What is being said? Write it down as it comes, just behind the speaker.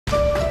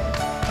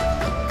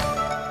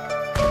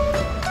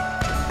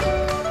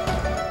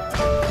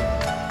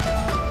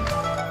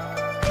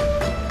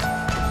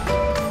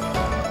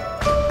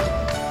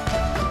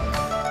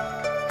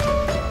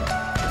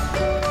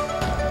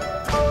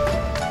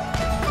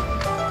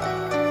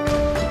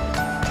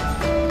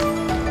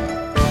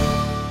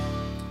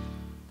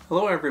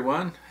Hello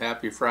everyone,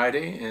 happy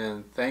Friday,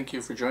 and thank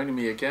you for joining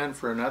me again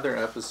for another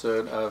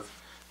episode of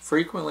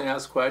Frequently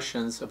Asked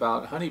Questions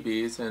about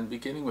honeybees and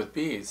beginning with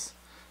bees.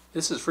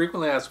 This is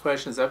Frequently Asked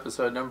Questions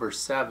episode number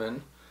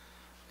 7,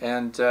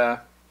 and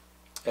as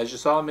you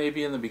saw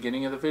maybe in the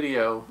beginning of the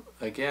video,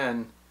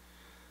 again,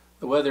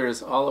 the weather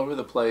is all over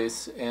the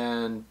place,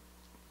 and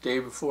day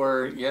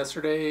before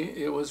yesterday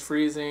it was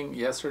freezing.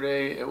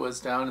 Yesterday it was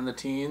down in the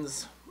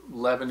teens,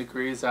 11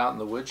 degrees out in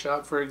the wood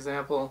shop, for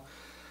example.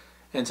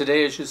 And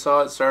today, as you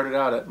saw, it started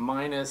out at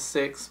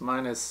 -6,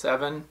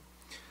 -7.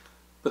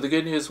 But the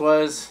good news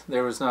was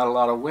there was not a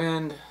lot of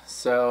wind,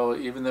 so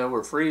even though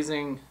we're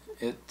freezing,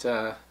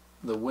 the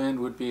wind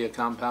would be a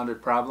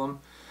compounded problem.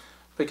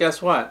 But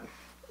guess what?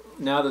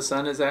 Now the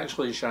sun is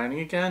actually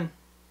shining again,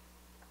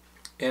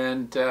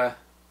 and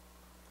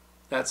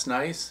that's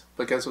nice.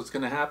 But guess what's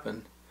going to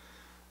happen?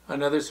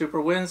 Another super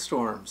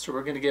windstorm. So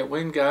we're going to get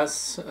wind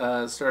gusts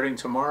starting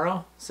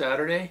tomorrow,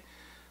 Saturday,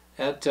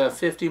 at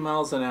 50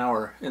 miles an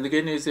hour. And the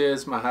good news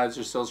is my hives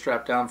are still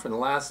strapped down from the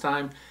last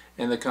time,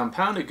 and the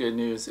compounded good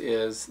news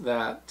is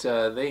that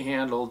they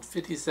handled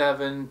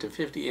 57 to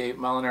 58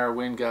 mile an hour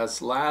wind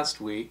gusts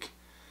last week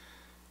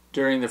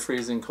during the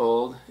freezing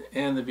cold,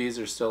 and the bees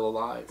are still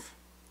alive.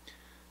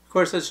 Of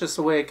course, that's just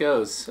the way it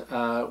goes.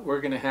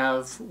 We're going to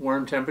have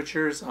warm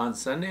temperatures on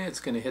Sunday.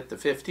 It's going to hit the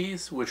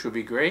 50s, which would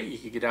be great. You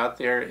could get out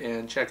there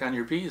and check on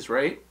your bees,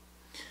 right?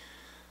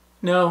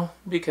 No,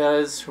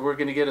 because we're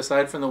going to get,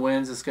 aside from the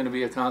winds, it's going to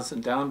be a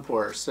constant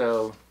downpour.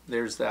 So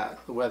there's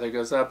that. The weather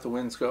goes up, the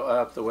winds go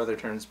up, the weather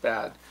turns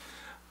bad.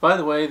 By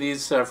the way,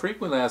 these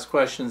Frequently Asked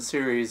Questions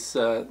series,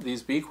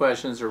 these bee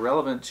questions are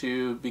relevant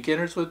to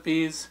beginners with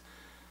bees.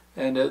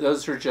 And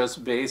those are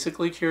just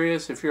basically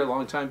curious. If you're a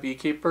longtime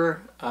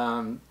beekeeper,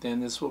 then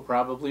this will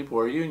probably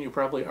bore you, and you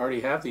probably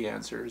already have the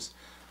answers.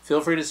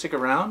 Feel free to stick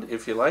around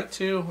if you like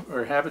to.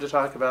 We're happy to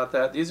talk about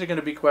that. These are going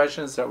to be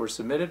questions that were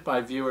submitted by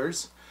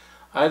viewers,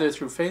 either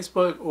through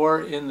Facebook or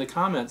in the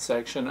comment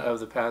section of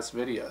the past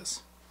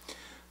videos.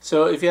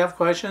 So if you have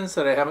questions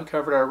that I haven't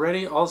covered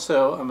already,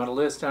 also I'm going to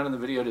list down in the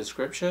video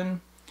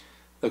description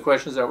the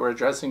questions that we're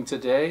addressing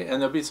today,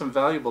 and there'll be some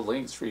valuable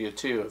links for you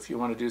too. If you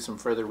want to do some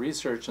further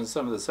research on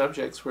some of the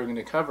subjects we're going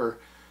to cover,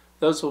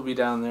 those will be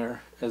down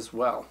there as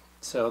well.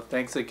 So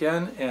thanks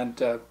again,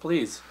 and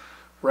please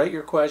write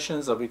your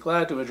questions. I'll be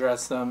glad to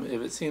address them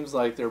if it seems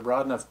like they're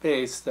broad enough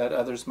base that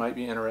others might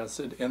be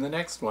interested in the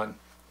next one.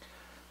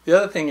 The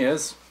other thing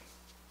is,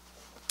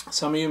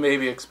 some of you may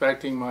be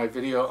expecting my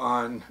video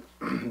on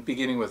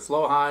beginning with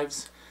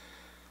FlowHives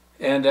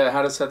and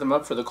how to set them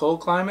up for the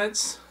cold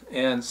climates.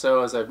 And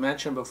so, as I've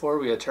mentioned before,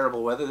 we had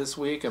terrible weather this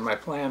week, and my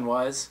plan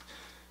was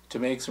to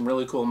make some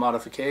really cool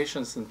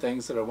modifications and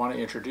things that I want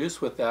to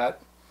introduce with that.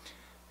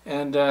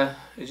 And I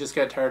just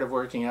got tired of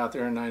working out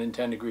there in 9 and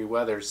 10 degree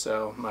weather,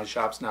 so my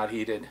shop's not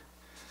heated.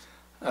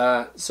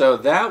 So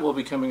that will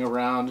be coming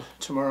around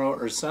tomorrow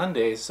or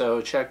Sunday, so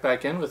check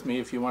back in with me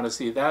if you want to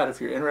see that, if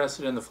you're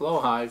interested in the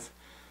FlowHive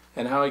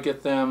and how I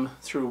get them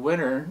through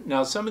winter.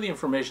 Now, some of the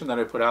information that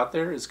I put out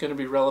there is going to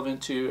be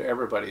relevant to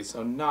everybody,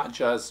 so not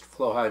just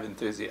FlowHive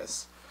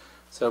enthusiasts.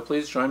 So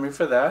please join me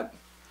for that.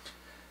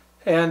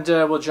 And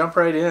we'll jump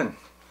right in.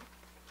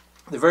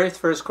 The very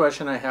first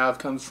question I have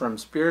comes from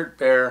Spirit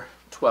Bear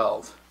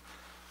 12.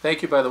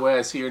 Thank you, by the way.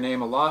 I see your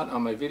name a lot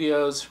on my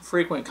videos,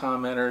 frequent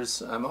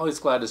commenters. I'm always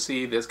glad to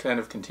see this kind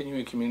of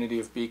continuing community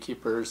of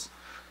beekeepers,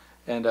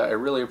 and I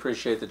really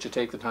appreciate that you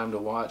take the time to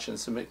watch and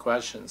submit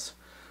questions.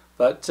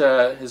 But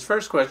his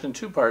first question,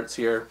 2 parts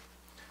here.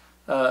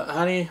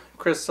 Honey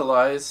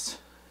crystallized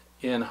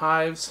in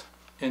hives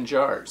in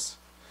jars.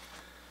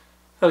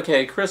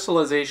 Okay,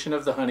 crystallization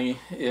of the honey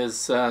is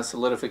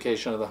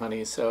solidification of the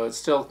honey, so it's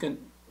still,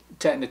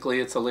 technically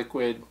it's a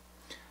liquid,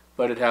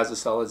 but it has a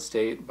solid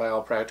state by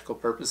all practical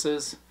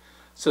purposes.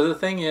 So the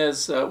thing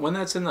is, when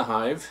that's in the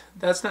hive,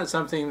 that's not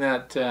something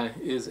that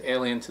is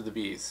alien to the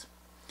bees.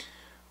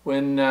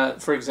 When,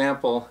 for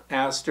example,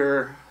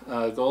 aster,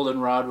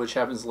 goldenrod, which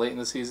happens late in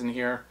the season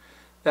here,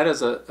 that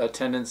has a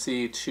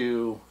tendency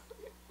to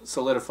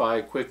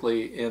solidify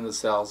quickly in the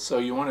cells. So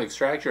you want to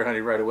extract your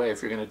honey right away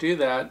if you're going to do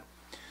that.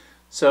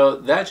 So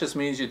that just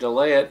means you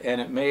delay it, and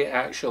it may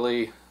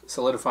actually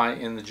solidify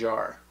in the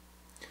jar.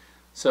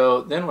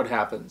 So then what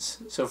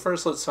happens? So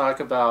first let's talk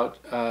about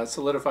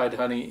solidified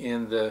honey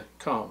in the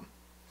comb.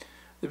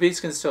 The bees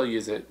can still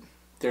use it.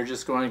 They're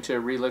just going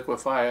to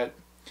reliquefy it.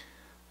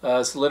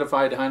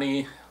 Solidified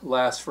honey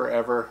lasts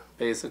forever,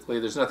 basically.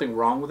 There's nothing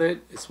wrong with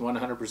it. It's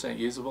 100%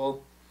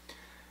 usable.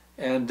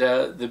 And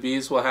the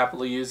bees will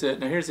happily use it.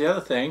 Now here's the other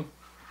thing.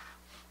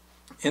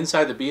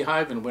 Inside the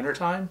beehive in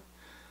wintertime,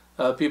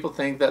 people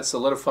think that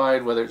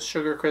solidified, whether it's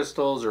sugar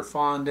crystals or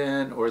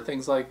fondant or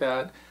things like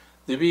that,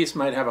 the bees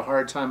might have a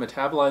hard time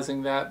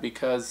metabolizing that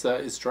because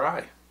it's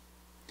dry.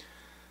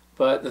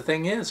 But the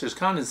thing is, there's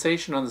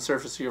condensation on the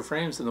surface of your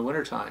frames in the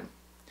wintertime.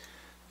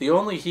 The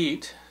only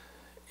heat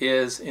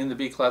is in the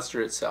bee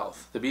cluster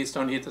itself. The bees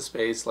don't heat the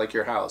space like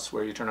your house,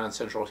 where you turn on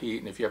central heat,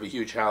 and if you have a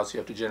huge house you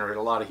have to generate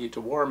a lot of heat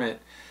to warm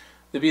it.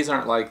 The bees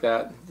aren't like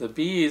that. The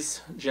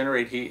bees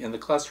generate heat in the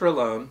cluster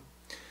alone.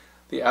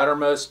 The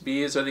outermost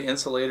bees are the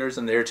insulators,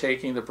 and they're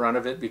taking the brunt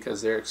of it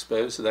because they're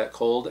exposed to that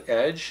cold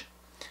edge.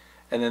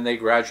 And then they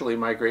gradually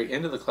migrate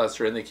into the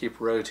cluster, and they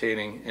keep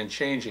rotating and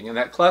changing. And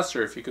that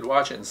cluster, if you could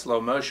watch it in slow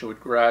motion,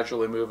 would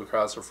gradually move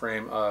across a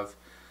frame of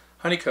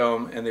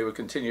honeycomb, and they would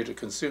continue to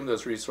consume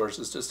those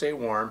resources to stay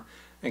warm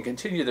and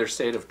continue their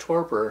state of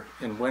torpor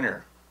in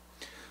winter.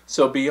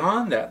 So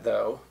beyond that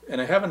though, and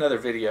I have another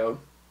video,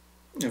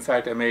 in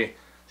fact I may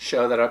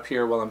show that up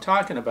here while I'm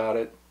talking about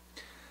it,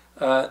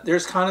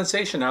 there's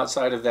condensation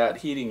outside of that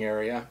heating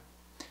area,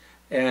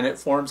 and it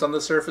forms on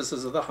the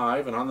surfaces of the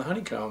hive and on the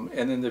honeycomb,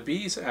 and then the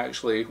bees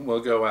actually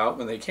will go out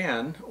when they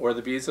can, or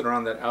the bees that are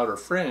on that outer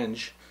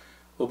fringe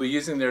will be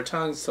using their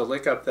tongues to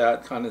lick up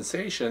that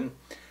condensation,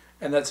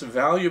 and that's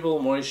valuable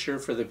moisture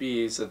for the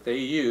bees that they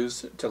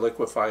use to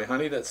liquefy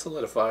honey that's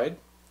solidified,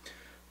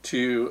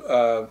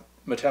 to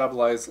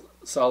metabolize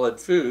solid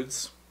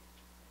foods.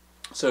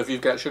 So if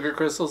you've got sugar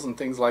crystals and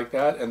things like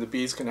that, and the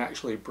bees can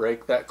actually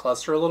break that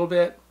cluster a little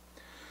bit,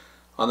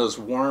 on those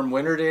warm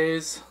winter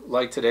days,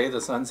 like today,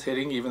 the sun's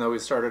hitting, even though we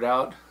started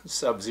out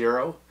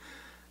sub-zero.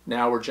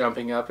 Now we're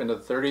jumping up into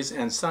the 30s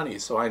and sunny.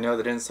 So I know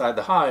that inside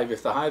the hive,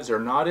 if the hives are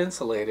not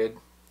insulated,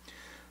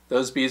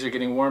 those bees are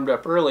getting warmed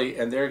up early,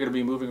 and they're going to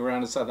be moving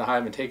around inside the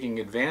hive and taking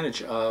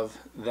advantage of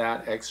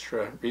that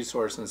extra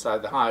resource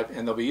inside the hive,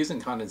 and they'll be using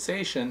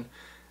condensation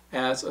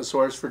as a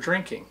source for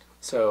drinking.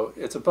 So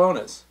it's a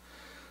bonus.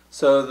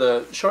 So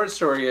the short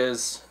story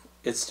is,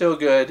 it's still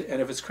good,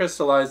 and if it's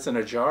crystallized in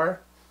a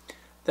jar,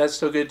 that's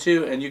still good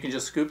too, and you can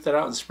just scoop that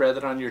out and spread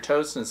that on your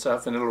toast and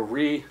stuff, and it'll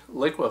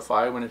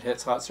re-liquefy when it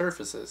hits hot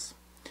surfaces.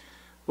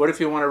 What if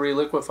you want to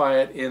re-liquefy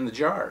it in the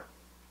jar?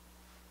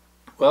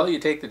 Well, you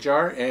take the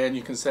jar and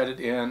you can set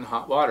it in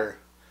hot water.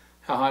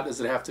 How hot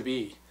does it have to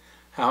be?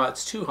 How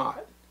hot's too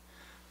hot?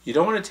 You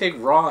don't want to take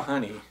raw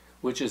honey,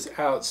 which is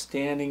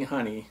outstanding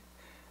honey,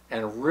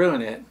 and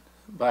ruin it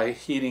by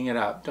heating it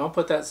up. Don't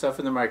put that stuff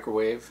in the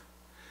microwave.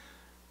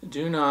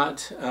 Do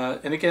not,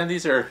 and again,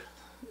 these are,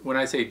 when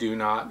I say do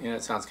not,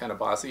 it sounds kind of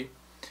bossy,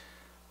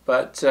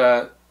 but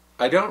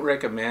I don't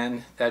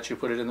recommend that you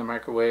put it in the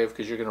microwave,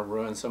 because you're going to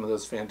ruin some of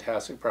those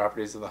fantastic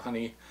properties of the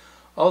honey.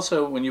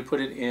 Also, when you put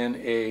it in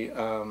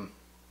a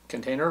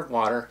container of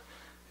water,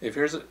 if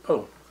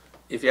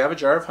you have a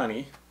jar of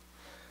honey,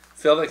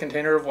 fill that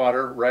container of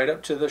water right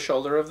up to the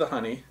shoulder of the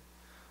honey,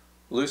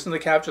 loosen the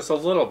cap just a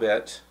little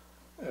bit,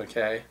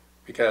 okay,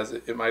 because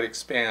it might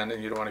expand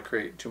and you don't want to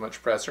create too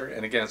much pressure,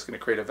 and again, it's going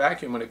to create a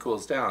vacuum when it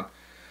cools down.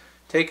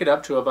 Take it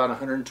up to about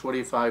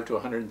 125 to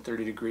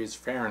 130 degrees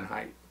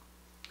Fahrenheit.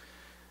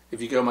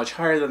 If you go much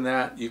higher than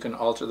that, you can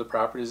alter the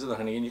properties of the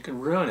honey and you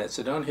can ruin it.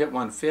 So don't hit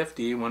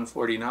 150,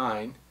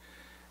 149.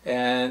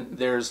 And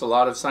there's a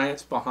lot of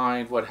science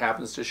behind what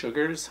happens to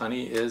sugars.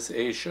 Honey is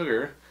a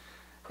sugar,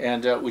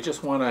 and we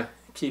just want to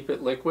keep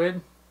it liquid.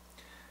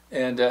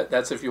 And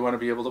that's if you want to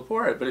be able to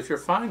pour it. But if you're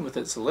fine with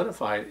it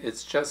solidified,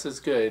 it's just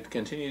as good.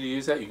 Continue to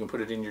use that. You can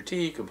put it in your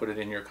tea, you can put it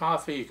in your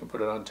coffee, you can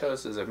put it on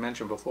toast, as I've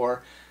mentioned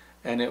before,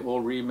 and it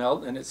will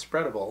remelt, and it's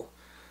spreadable.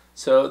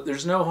 So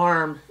there's no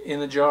harm in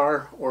the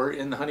jar or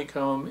in the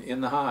honeycomb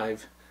in the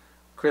hive.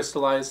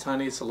 Crystallized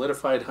honey,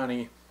 solidified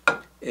honey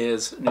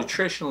is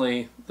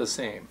nutritionally the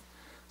same.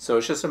 So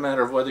it's just a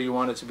matter of whether you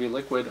want it to be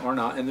liquid or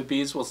not, and the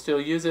bees will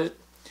still use it.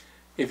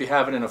 If you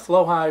have it in a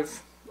FlowHive,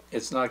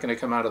 it's not going to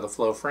come out of the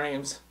flow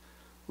frames.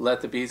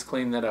 Let the bees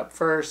clean that up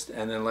first,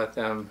 and then let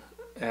them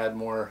add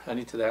more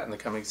honey to that in the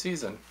coming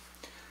season.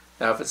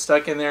 Now if it's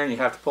stuck in there and you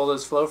have to pull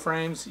those flow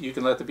frames, you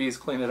can let the bees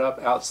clean it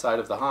up outside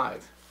of the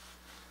hive.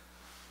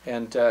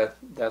 And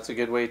that's a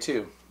good way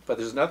too. But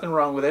there's nothing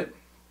wrong with it.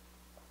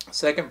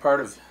 Second part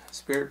of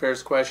Spirit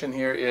Bear's question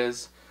here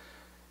is,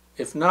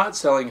 if not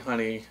selling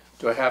honey,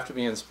 do I have to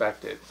be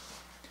inspected?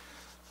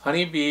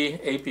 Honeybee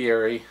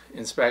apiary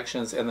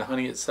inspections and the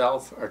honey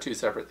itself are two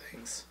separate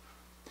things.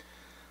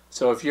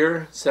 So if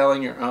you're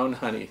selling your own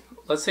honey,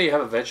 let's say you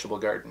have a vegetable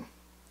garden,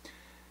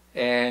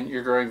 and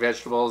you're growing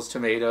vegetables,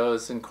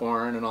 tomatoes, and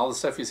corn, and all the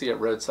stuff you see at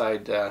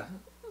roadside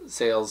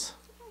sales.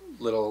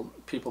 Little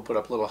people put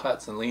up little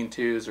huts and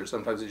lean-tos, or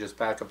sometimes they just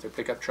back up their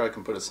pickup truck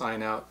and put a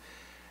sign out,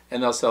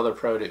 and they'll sell their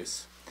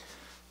produce.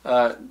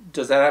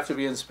 Does that have to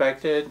be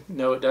inspected?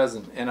 No, it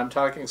doesn't. And I'm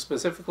talking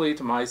specifically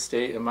to my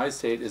state, and my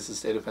state is the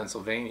state of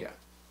Pennsylvania.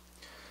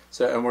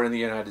 So, and we're in the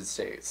United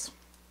States.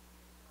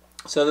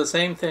 So the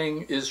same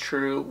thing is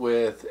true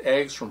with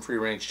eggs from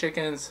free-range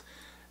chickens,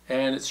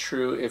 and it's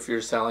true if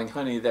you're selling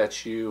honey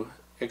that you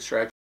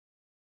extract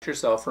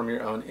yourself from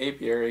your own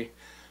apiary.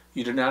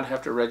 You do not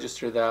have to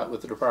register that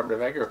with the Department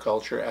of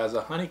Agriculture as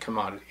a honey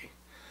commodity,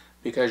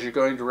 because you're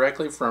going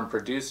directly from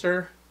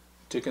producer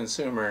to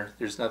consumer.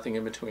 There's nothing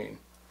in between.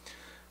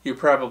 You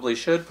probably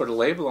should put a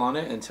label on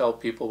it and tell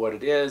people what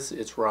it is.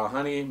 It's raw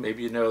honey.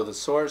 Maybe you know the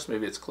source.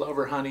 Maybe it's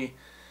clover honey.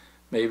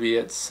 Maybe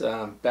it's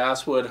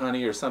basswood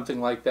honey or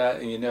something like that,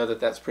 and you know that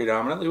that's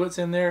predominantly what's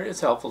in there. It's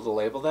helpful to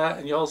label that,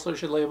 and you also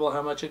should label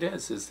how much it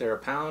is. Is there a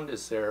pound?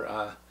 Is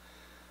there,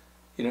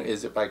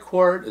 is it by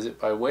quart? Is it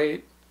by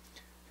weight?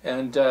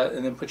 And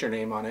then put your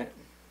name on it.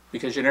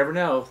 because you never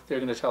know, they're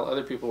going to tell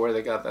other people where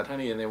they got that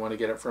honey and they want to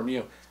get it from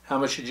you. How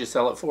much should you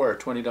sell it for?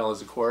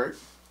 $20 a quart.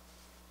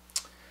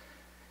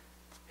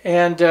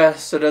 And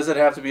so does it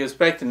have to be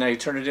inspected? Now you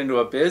turn it into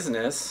a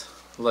business.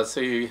 Let's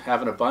say you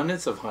have an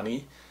abundance of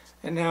honey,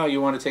 and now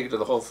you want to take it to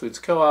the Whole Foods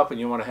Co-op and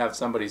you want to have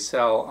somebody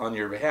sell on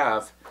your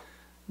behalf.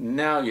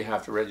 Now you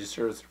have to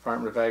register with the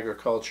Department of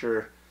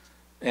Agriculture,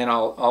 and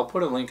I'll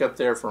put a link up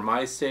there for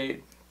my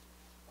state.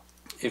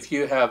 If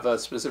you have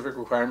specific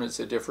requirements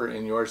that differ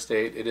in your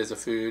state, it is a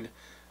food,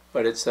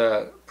 but it's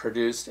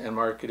produced and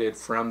marketed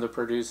from the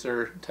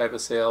producer type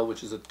of sale,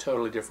 which is a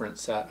totally different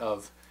set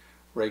of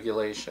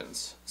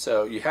regulations.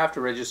 So you have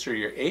to register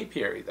your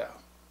apiary though.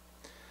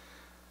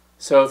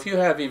 So if you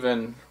have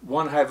even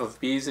one hive of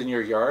bees in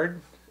your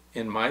yard,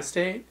 in my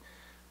state,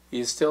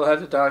 you still have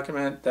to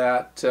document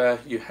that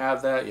you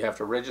have that. You have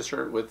to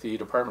register it with the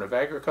Department of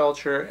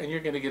Agriculture, and you're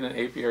going to get an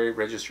apiary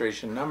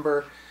registration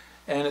number,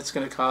 and it's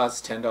going to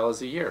cost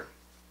 $10 a year.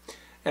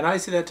 And I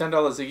see that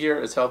 $10 a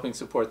year as helping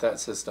support that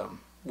system.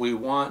 We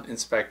want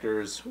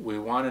inspectors, we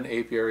want an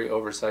apiary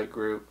oversight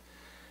group,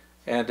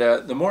 and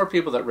the more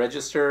people that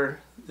register,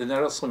 then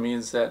that also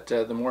means that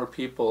the more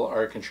people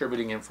are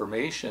contributing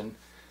information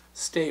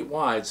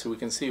statewide, so we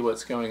can see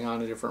what's going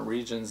on in different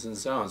regions and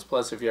zones.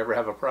 Plus, if you ever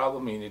have a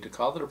problem, you need to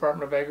call the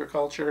Department of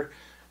Agriculture.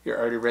 You're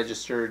already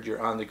registered,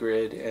 you're on the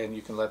grid, and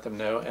you can let them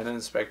know, and an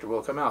inspector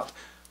will come out.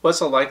 What's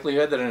the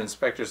likelihood that an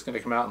inspector is going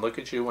to come out and look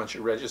at you once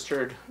you're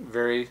registered?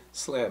 Very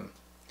slim.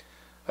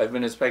 I've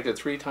been inspected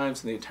 3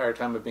 times in the entire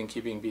time I've been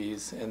keeping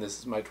bees, and this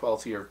is my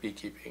 12th year of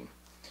beekeeping.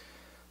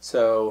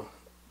 So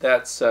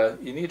that's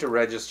you need to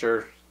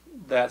register.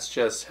 That's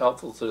just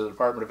helpful to the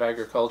Department of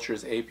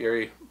Agriculture's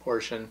apiary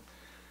portion,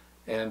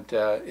 and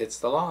it's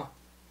the law.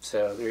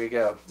 So there you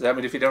go. Does that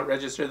mean if you don't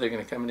register, they're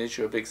going to come and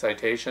issue a big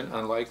citation?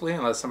 Unlikely,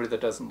 unless somebody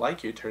that doesn't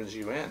like you turns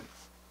you in.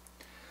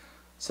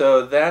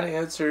 So that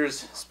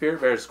answers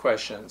Spirit Bear's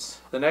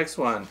questions. The next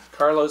one,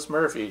 Carlos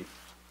Murphy.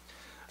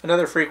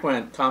 Another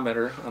frequent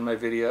commenter on my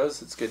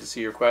videos. It's good to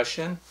see your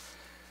question.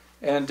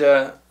 And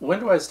when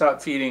do I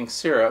stop feeding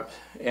syrup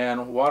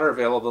and water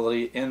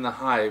availability in the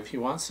hive? He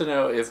wants to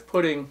know if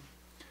putting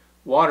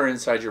water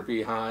inside your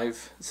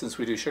beehive, since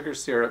we do sugar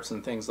syrups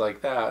and things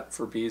like that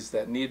for bees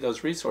that need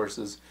those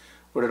resources,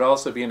 would it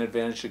also be an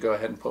advantage to go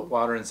ahead and put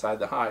water inside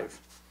the hive?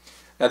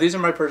 Now these are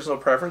my personal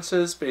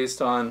preferences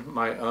based on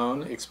my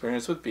own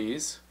experience with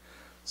bees.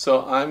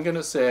 So I'm going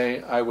to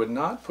say I would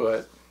not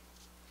put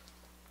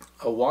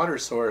a water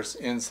source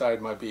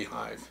inside my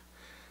beehive.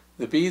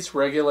 The bees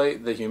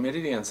regulate the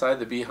humidity inside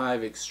the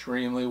beehive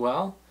extremely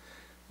well.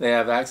 They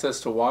have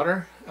access to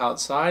water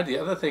outside. The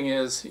other thing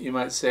is, you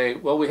might say,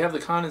 well, we have the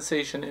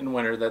condensation in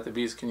winter that the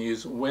bees can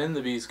use when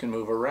the bees can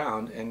move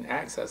around and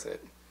access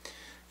it.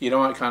 You don't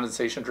want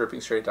condensation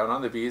dripping straight down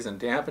on the bees and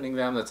dampening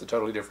them. That's a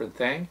totally different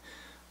thing.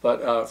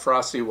 But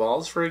frosty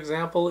walls, for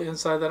example,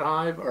 inside that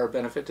hive are a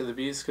benefit to the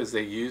bees because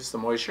they use the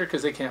moisture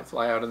because they can't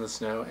fly out in the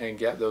snow and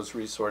get those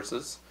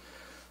resources.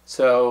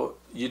 So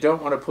you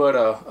don't want to put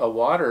a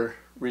water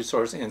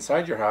resource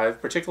inside your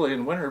hive, particularly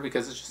in winter,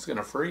 because it's just going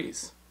to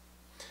freeze.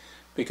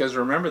 Because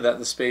remember that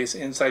the space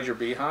inside your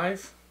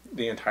beehive,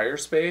 the entire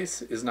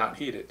space, is not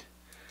heated.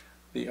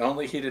 The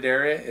only heated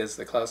area is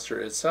the cluster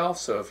itself.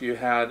 So if you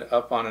had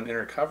up on an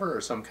inner cover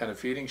or some kind of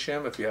feeding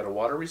shim, if you had a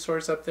water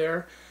resource up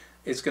there,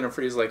 it's going to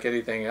freeze like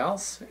anything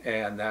else,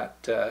 and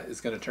that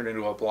is going to turn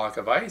into a block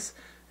of ice,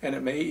 and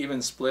it may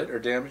even split or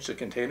damage the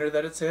container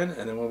that it's in,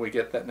 and then when we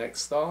get that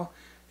next thaw,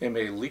 it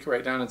may leak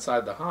right down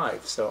inside the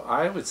hive. So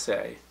I would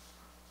say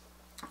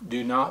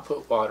do not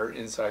put water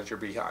inside your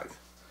beehive.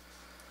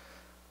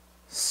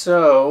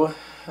 So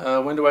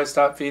when do I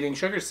stop feeding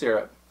sugar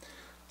syrup?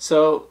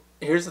 So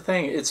here's the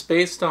thing, it's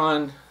based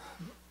on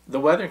the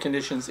weather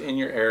conditions in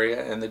your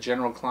area and the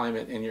general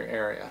climate in your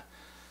area.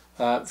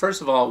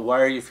 First of all,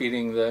 why are you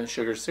feeding the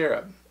sugar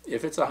syrup?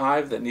 If it's a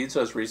hive that needs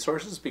those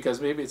resources because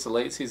maybe it's a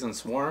late season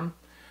swarm,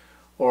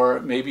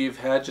 or maybe you've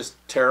had just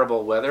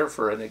terrible weather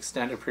for an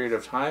extended period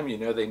of time, you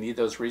know they need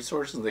those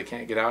resources and they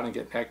can't get out and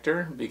get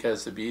nectar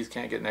because the bees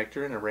can't get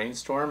nectar in a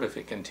rainstorm if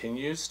it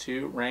continues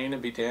to rain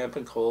and be damp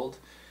and cold,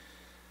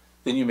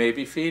 then you may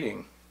be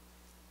feeding.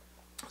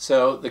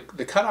 So the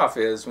cutoff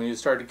is when you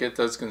start to get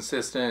those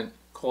consistent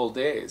cold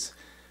days.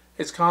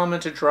 It's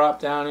common to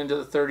drop down into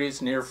the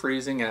 30s near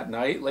freezing at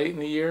night late in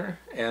the year,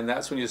 and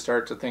that's when you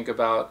start to think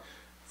about,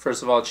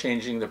 first of all,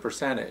 changing the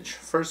percentage.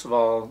 First of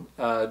all,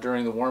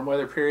 during the warm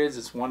weather periods,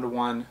 it's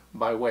 1-to-1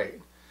 by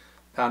weight.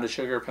 Pound of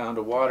sugar, pound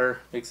of water,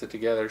 mix it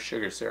together,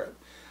 sugar syrup.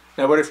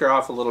 Now what if you're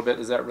off a little bit?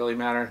 Does that really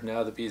matter?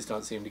 No, the bees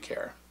don't seem to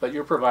care. But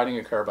you're providing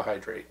a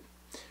carbohydrate.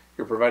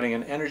 You're providing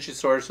an energy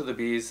source for the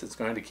bees that's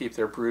going to keep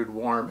their brood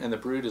warm, and the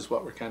brood is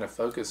what we're kind of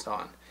focused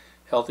on.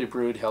 Healthy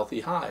brood,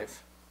 healthy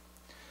hive.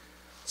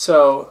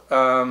 So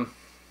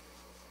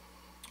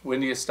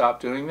when do you stop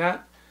doing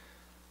that?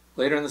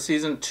 Later in the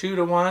season,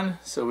 2-to-1,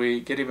 so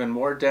we get even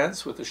more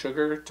dense with the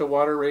sugar to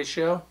water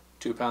ratio.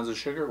 2 pounds of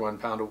sugar, 1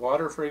 pound of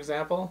water, for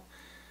example.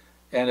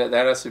 And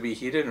that has to be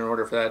heated in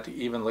order for that to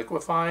even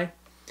liquefy.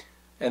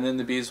 and then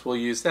the bees will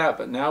use that.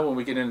 But now when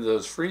we get into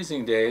those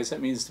freezing days,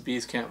 that means the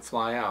bees can't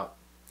fly out.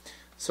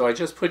 So I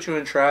just put you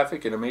in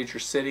traffic in a major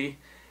city,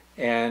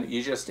 and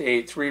you just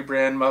ate 3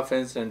 bran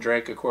muffins and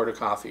drank a quart of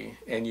coffee,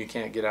 and you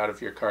can't get out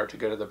of your car to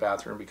go to the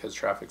bathroom because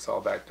traffic's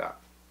all backed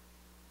up.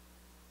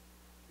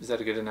 Is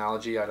that a good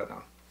analogy? I don't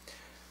know.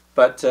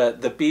 But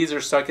the bees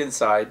are stuck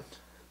inside.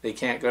 They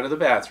can't go to the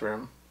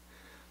bathroom.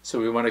 So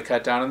we want to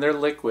cut down on their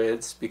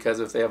liquids, because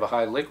if they have a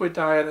high liquid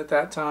diet at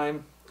that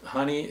time,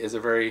 honey is a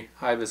very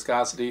high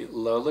viscosity,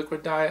 low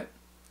liquid diet,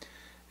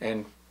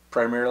 and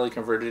primarily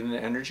converted into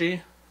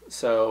energy.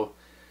 So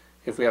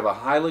if we have a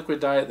high liquid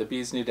diet, the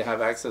bees need to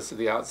have access to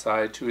the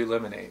outside to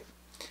eliminate.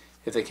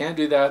 If they can't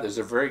do that, there's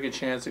a very good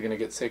chance they're going to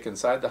get sick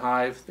inside the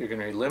hive. They're going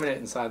to eliminate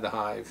inside the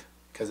hive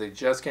because they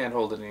just can't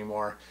hold it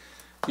anymore.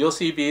 You'll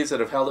see bees that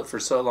have held it for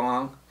so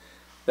long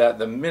that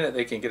the minute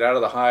they can get out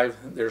of the hive,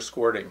 they're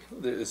squirting.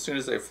 As soon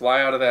as they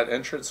fly out of that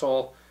entrance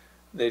hole,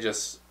 they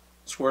just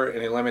squirt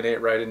and eliminate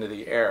right into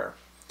the air.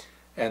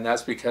 And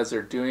that's because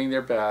they're doing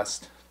their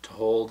best to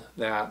hold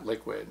that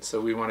liquid. So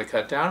we want to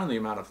cut down on the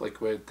amount of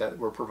liquid that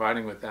we're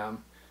providing with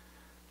them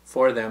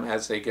for them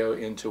as they go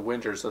into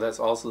winter. So that's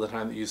also the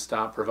time that you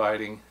stop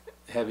providing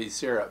heavy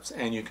syrups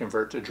and you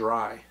convert to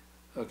dry.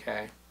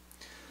 Okay.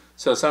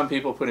 So some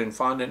people put in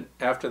fondant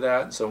after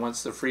that. So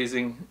once the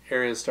freezing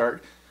areas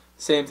start,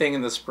 same thing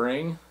in the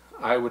spring.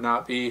 I would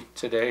not be,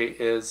 today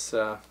is,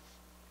 I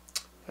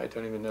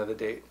don't even know the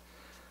date.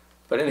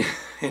 But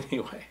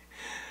anyway,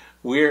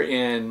 we're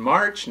in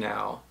March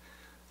now.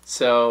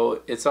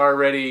 So it's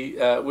already,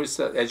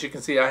 as you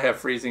can see, I have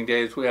freezing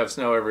days. We have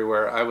snow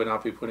everywhere. I would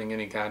not be putting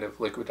any kind of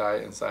liquid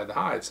diet inside the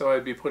hive. So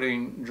I'd be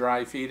putting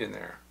dry feed in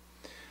there.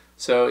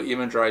 So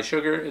even dry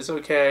sugar is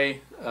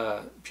okay.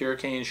 Pure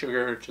cane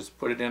sugar, just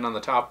put it in on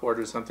the top board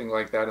or something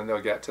like that and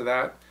they'll get to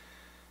that.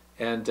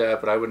 And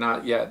but I would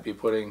not yet be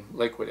putting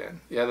liquid in.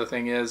 The other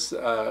thing is,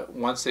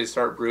 once they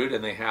start brood,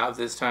 and they have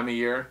this time of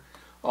year,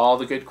 all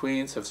the good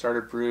queens have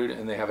started brood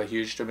and they have a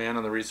huge demand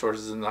on the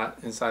resources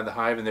inside the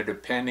hive, and they're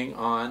depending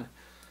on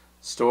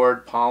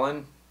stored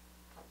pollen.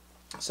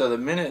 So the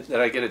minute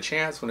that I get a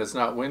chance, when it's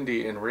not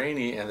windy and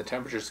rainy and the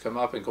temperatures come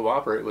up and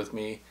cooperate with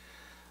me,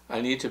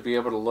 I need to be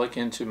able to look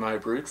into my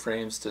brood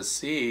frames to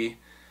see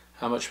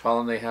how much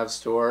pollen they have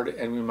stored,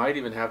 and we might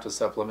even have to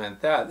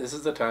supplement that. This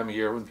is the time of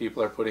year when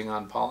people are putting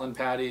on pollen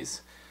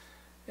patties,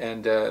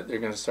 and they're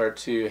going to start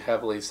to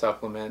heavily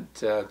supplement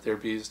their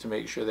bees to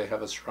make sure they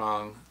have a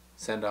strong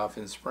send-off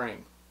in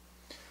spring.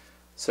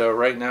 So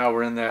right now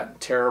we're in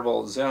that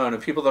terrible zone,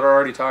 and people that are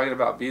already talking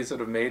about bees that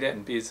have made it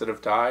and bees that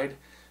have died,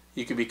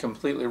 you could be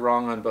completely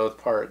wrong on both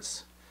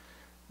parts.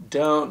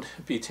 Don't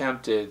be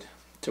tempted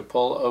to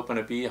pull open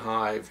a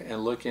beehive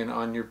and look in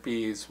on your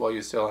bees while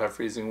you still have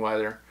freezing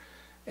weather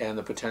and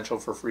the potential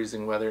for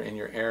freezing weather in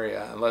your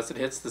area. Unless it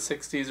hits the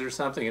 60s or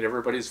something and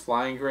everybody's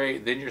flying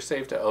great, then you're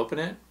safe to open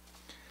it.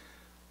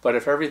 But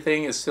if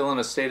everything is still in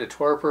a state of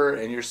torpor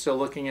and you're still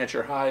looking at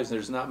your hives,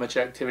 there's not much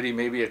activity,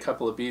 maybe a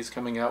couple of bees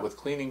coming out with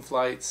cleaning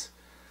flights,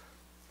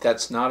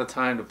 that's not a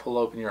time to pull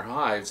open your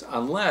hives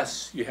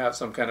unless you have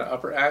some kind of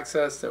upper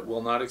access that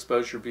will not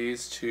expose your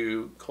bees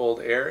to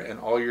cold air and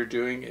all you're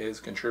doing is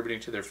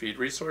contributing to their feed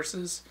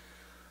resources.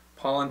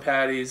 Pollen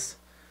patties,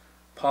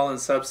 pollen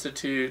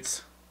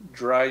substitutes,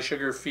 dry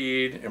sugar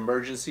feed,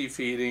 emergency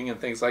feeding,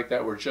 and things like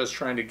that. We're just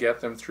trying to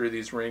get them through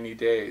these rainy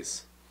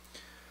days.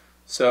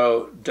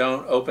 So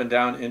don't open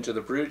down into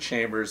the brood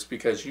chambers,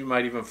 because you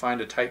might even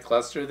find a tight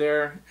cluster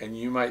there and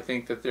you might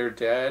think that they're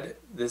dead.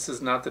 This is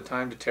not the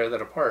time to tear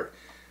that apart.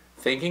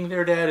 Thinking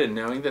they're dead and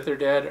knowing that they're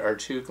dead are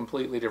two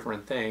completely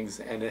different things,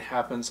 and it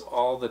happens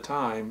all the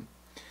time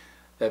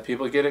that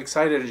people get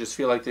excited and just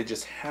feel like they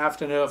just have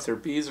to know if their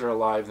bees are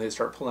alive, and they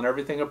start pulling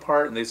everything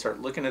apart and they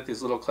start looking at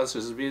these little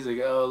clusters of bees. They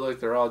go, oh look,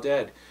 they're all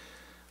dead.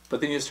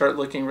 But then you start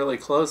looking really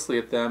closely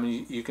at them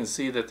and you can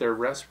see that they're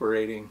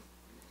respirating,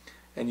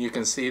 and you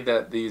can see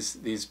that these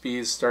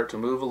bees start to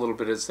move a little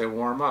bit as they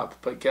warm up.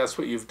 But guess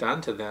what you've done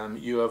to them?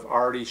 You have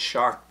already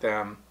shocked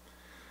them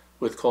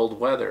with cold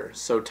weather.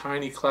 So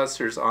tiny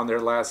clusters on their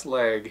last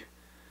leg,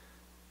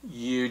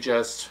 you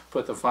just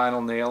put the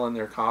final nail in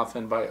their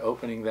coffin by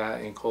opening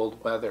that in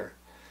cold weather.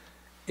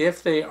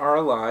 If they are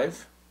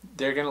alive,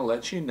 they're going to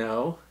let you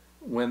know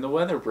when the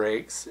weather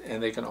breaks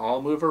and they can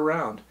all move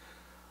around.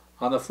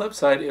 On the flip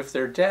side, if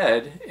they're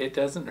dead, it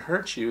doesn't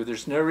hurt you.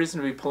 There's no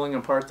reason to be pulling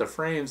apart the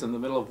frames in the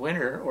middle of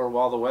winter or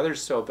while the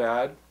weather's so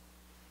bad.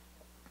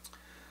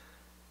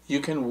 You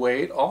can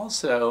wait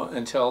also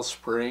until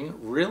spring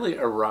really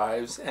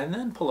arrives and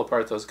then pull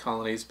apart those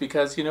colonies,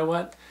 because you know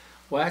what?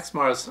 Wax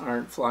moths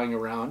aren't flying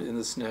around in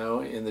the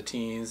snow in the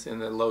teens, in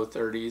the low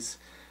 30s,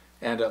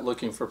 and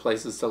looking for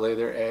places to lay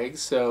their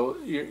eggs. So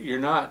you're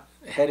not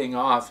heading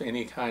off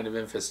any kind of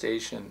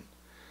infestation.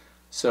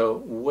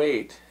 So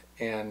wait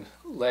and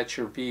let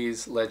your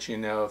bees let you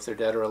know if they're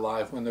dead or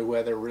alive when the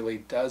weather really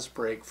does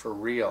break for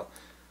real.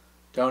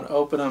 Don't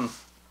open them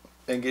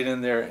and get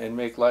in there and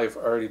make life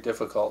already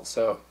difficult.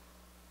 So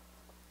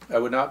I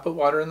would not put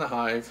water in the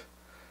hive.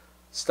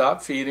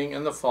 Stop feeding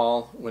in the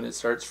fall when it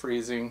starts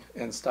freezing,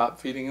 and stop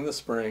feeding in the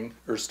spring,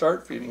 or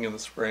start feeding in the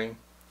spring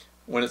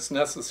when it's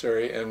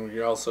necessary and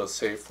you're also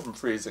safe from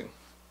freezing.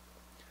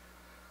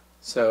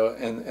 So,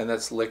 and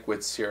that's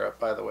liquid syrup,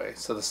 by the way.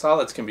 So the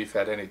solids can be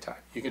fed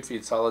anytime. You can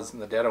feed solids in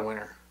the dead of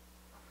winter.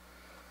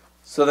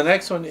 So the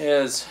next one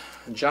is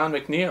John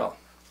McNeil.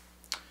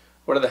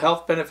 What are the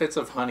health benefits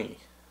of honey?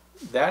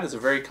 That is a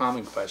very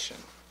common question.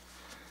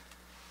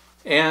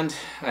 And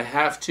I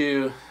have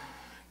to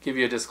give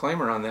you a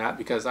disclaimer on that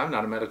because I'm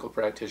not a medical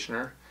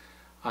practitioner.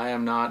 I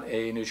am not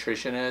a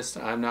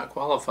nutritionist. I'm not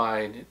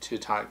qualified to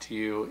talk to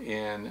you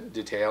in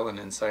detail and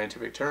in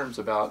scientific terms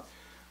about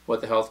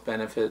what the health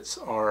benefits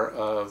are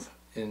of,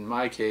 in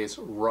my case,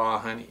 raw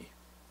honey.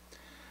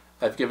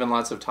 I've given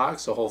lots of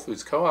talks to Whole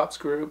Foods co-ops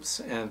groups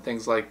and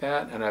things like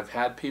that, and I've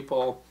had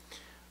people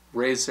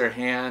raise their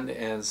hand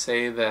and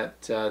say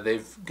that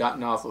they've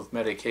gotten off of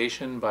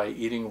medication by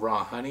eating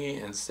raw honey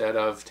instead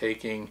of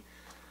taking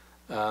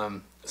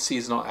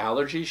seasonal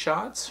allergy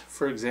shots,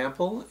 for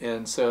example.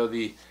 And so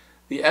the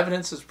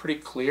evidence is pretty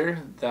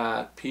clear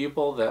that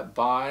people that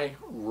buy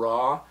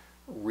raw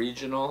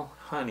regional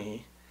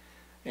honey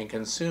and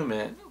consume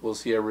it will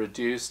see a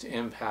reduced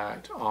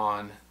impact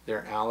on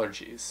their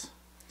allergies,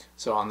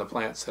 so on the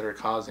plants that are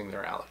causing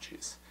their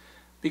allergies,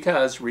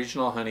 because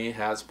regional honey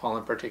has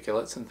pollen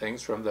particulates and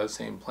things from those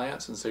same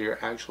plants, and so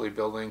you're actually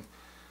building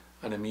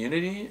an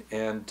immunity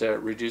and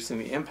reducing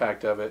the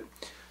impact of it.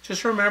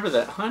 Just remember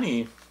that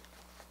honey,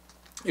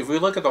 if we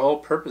look at the whole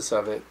purpose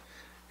of it,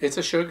 it's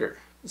a sugar.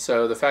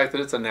 So the fact that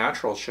it's a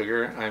natural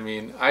sugar, I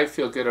mean, I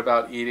feel good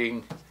about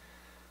eating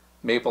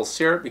maple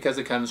syrup because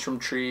it comes from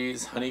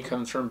trees, honey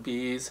comes from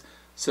bees.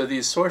 So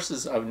these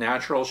sources of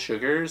natural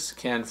sugars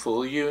can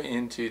fool you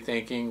into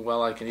thinking,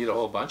 well, I can eat a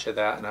whole bunch of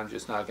that and I'm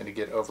just not going to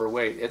get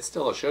overweight. It's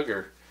still a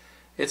sugar.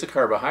 It's a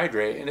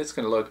carbohydrate and it's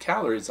going to load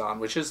calories on,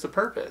 which is the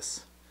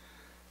purpose.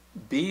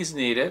 Bees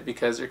need it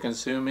because they're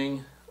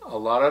consuming a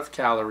lot of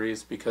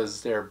calories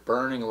because they're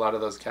burning a lot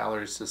of those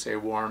calories to stay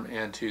warm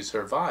and to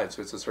survive.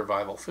 So it's a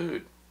survival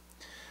food.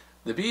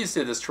 The bees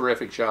did this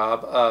terrific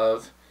job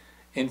of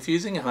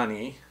infusing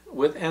honey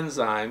with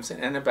enzymes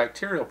and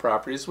antibacterial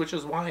properties, which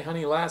is why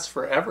honey lasts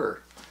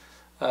forever.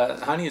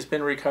 Honey has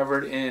been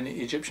recovered in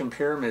Egyptian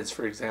pyramids,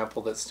 for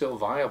example, that's still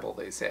viable,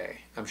 they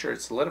say. I'm sure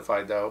it's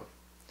solidified, though.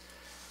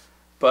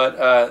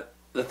 But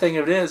the thing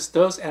of it is,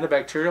 those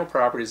antibacterial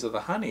properties of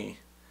the honey,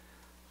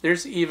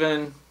 there's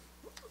even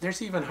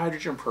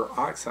hydrogen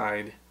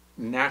peroxide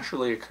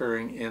naturally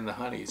occurring in the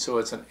honey, so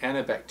it's an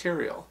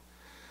antibacterial.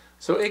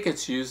 So it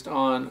gets used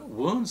on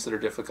wounds that are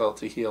difficult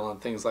to heal and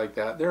things like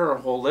that. There are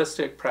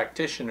holistic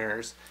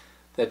practitioners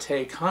that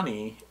take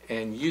honey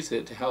and use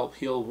it to help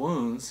heal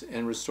wounds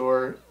and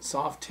restore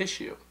soft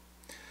tissue.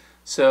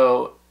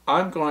 So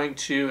I'm going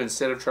to,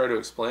 instead of try to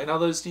explain all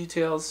those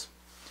details,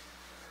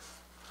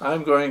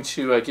 I'm going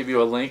to give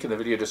you a link in the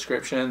video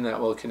description that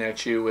will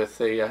connect you with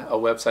a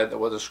website that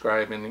will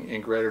describe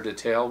in greater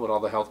detail what all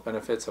the health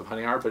benefits of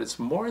honey are. But it's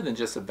more than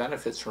just the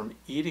benefits from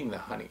eating the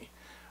honey.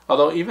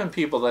 Although even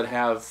people that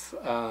have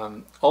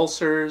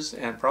ulcers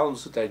and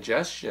problems with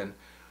digestion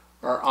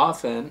are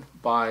often,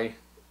 by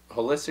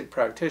holistic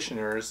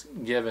practitioners,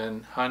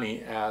 given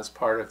honey as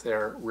part of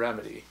their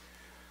remedy.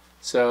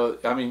 So,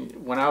 I mean,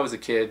 when I was a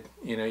kid,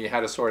 you know, you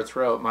had a sore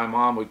throat, my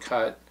mom would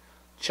cut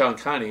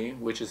chunk honey,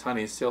 which is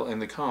honey still in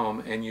the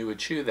comb, and you would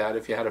chew that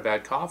if you had a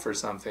bad cough or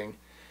something,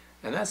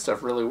 and that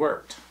stuff really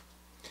worked.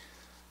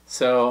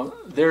 So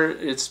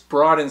it's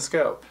broad in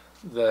scope,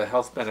 the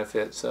health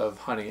benefits of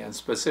honey, and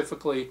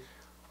specifically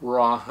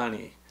raw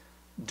honey.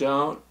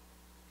 Don't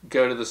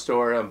go to the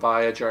store and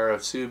buy a jar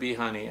of Subi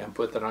honey and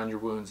put that on your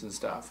wounds and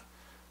stuff.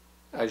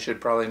 I should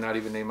probably not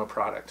even name a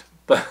product.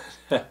 But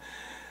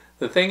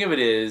the thing of it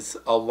is,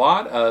 a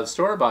lot of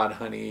store-bought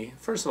honey,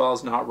 first of all,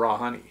 is not raw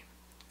honey.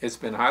 It's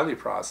been highly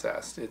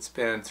processed. It's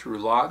been through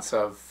lots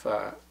of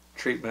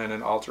treatment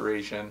and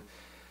alteration.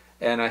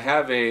 And I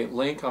have a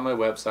link on my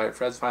website,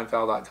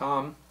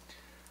 fredsfinefowl.com.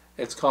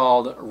 It's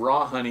called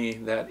Raw Honey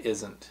That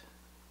Isn't.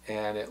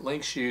 And it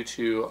links you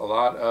to a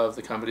lot of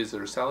the companies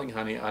that are selling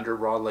honey under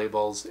raw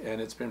labels,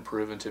 and it's been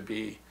proven to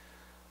be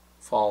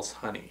false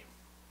honey.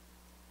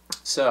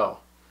 So,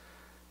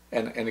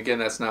 and again,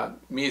 that's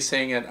not me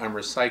saying it, I'm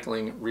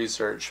recycling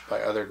research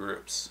by other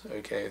groups.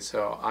 Okay,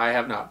 so I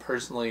have not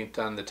personally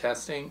done the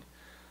testing,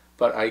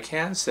 but I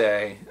can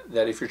say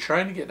that if you're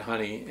trying to get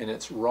honey in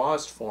its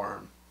rawest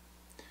form,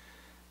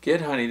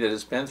 get honey that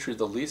has been through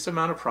the least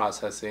amount of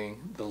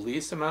processing, the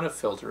least amount of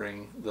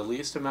filtering, the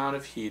least amount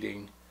of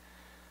heating,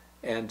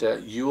 and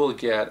you will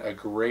get a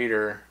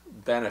greater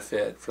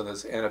benefit from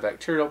those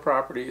antibacterial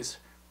properties,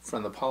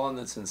 from the pollen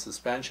that's in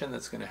suspension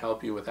that's going to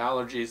help you with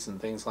allergies and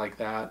things like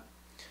that.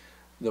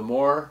 The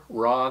more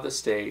raw the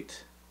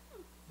state,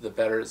 the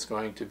better it's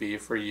going to be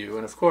for you.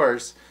 And of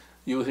course,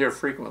 you will hear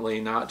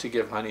frequently not to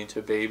give honey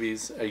to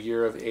babies a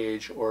year of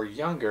age or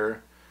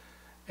younger,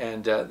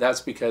 and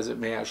that's because it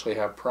may actually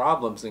have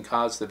problems and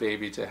cause the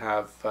baby to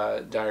have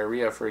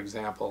diarrhea, for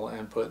example,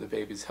 and put the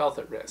baby's health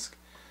at risk.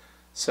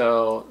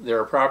 So there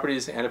are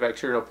properties,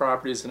 antibacterial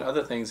properties, and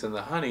other things in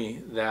the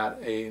honey that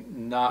a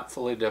not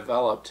fully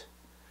developed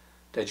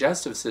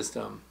digestive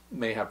system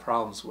may have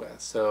problems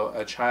with. So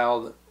a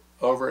child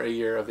over a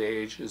year of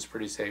age is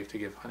pretty safe to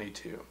give honey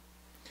to.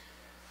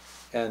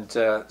 And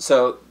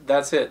so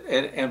that's it.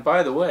 And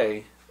by the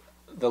way,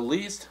 the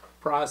least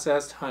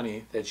processed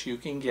honey that you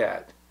can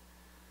get,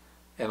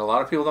 and a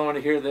lot of people don't want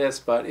to hear this,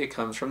 but it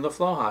comes from the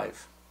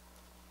FlowHive.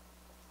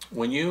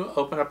 When you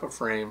open up a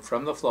frame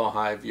from the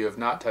FlowHive, you have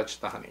not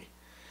touched the honey.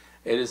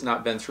 It has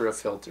not been through a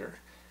filter.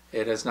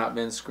 It has not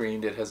been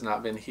screened. It has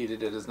not been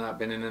heated. It has not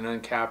been in an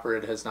uncapper.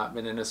 It has not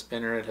been in a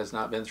spinner. It has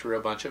not been through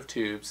a bunch of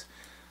tubes.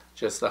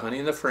 Just the honey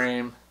in the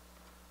frame,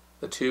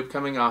 the tube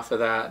coming off of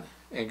that,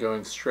 and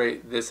going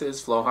straight. This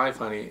is FlowHive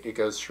honey. It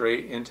goes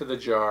straight into the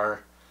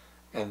jar,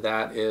 and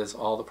that is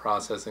all the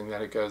processing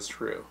that it goes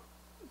through.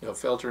 No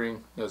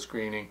filtering, no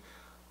screening.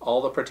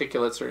 All the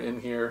particulates are in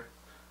here.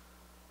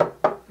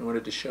 I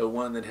wanted to show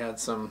one that had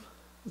some.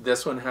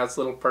 This one has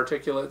little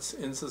particulates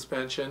in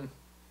suspension.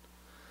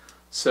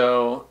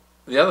 So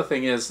the other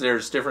thing is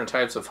there's different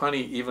types of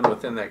honey even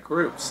within that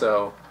group.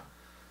 So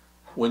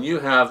when you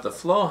have the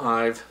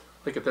FlowHive,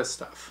 look at this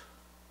stuff.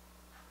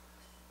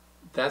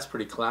 That's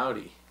pretty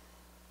cloudy,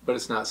 but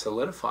it's not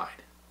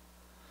solidified.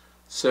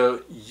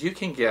 So you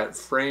can get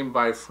frame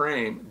by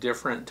frame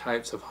different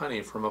types of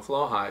honey from a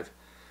FlowHive.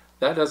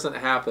 That doesn't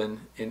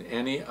happen in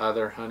any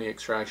other honey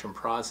extraction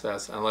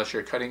process unless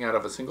you're cutting out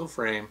of a single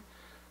frame,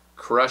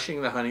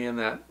 crushing the honey in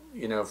that,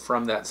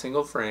 from that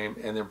single frame,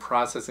 and then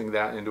processing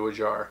that into a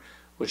jar,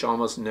 which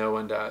almost no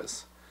one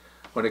does.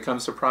 When it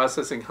comes to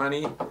processing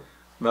honey,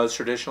 most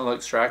traditional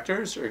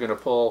extractors are going to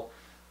pull,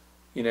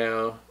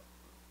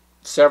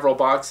 several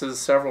boxes,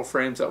 several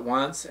frames at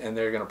once, and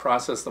they're going to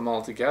process them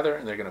all together,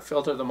 and they're going to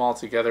filter them all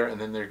together, and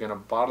then they're going to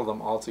bottle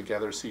them all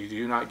together, so you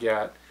do not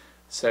get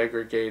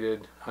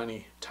segregated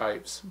honey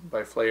types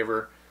by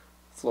flavor,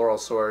 floral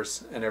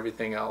source, and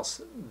everything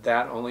else.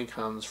 That only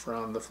comes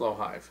from the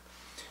FlowHive.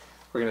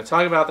 We're going to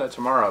talk about that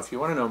tomorrow. If you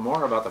want to know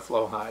more about the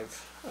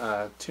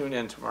FlowHive, tune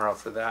in tomorrow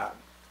for that.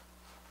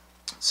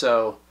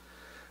 So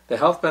the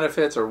health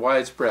benefits are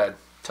widespread.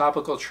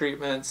 Topical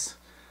treatments,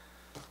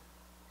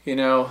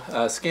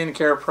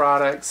 skincare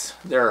products,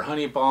 there are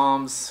honey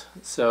balms.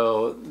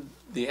 So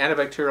the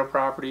antibacterial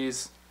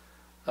properties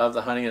of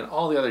the honey and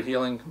all the other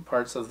healing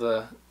parts of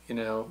the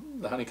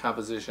honey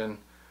composition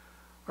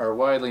are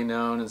widely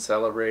known and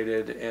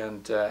celebrated.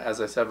 And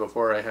as I said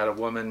before, I had a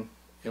woman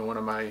in one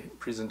of my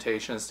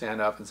presentations stand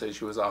up and say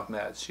she was off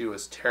meds. She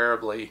was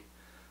terribly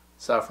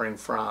suffering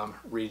from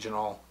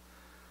regional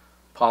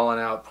pollen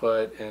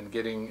output and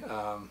getting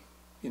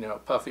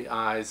puffy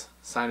eyes,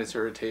 sinus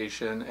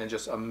irritation, and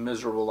just a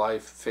miserable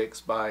life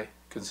fixed by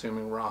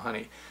consuming raw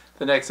honey.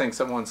 The next thing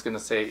someone's going to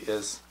say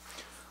is,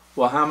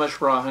 well, how much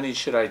raw honey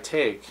should I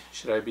take?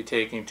 Should I be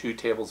taking 2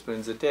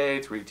 tablespoons a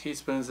day, 3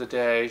 teaspoons a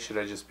day? Should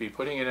I just be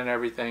putting it in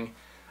everything?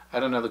 I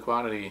don't know the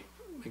quantity.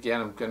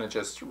 Again, I'm going to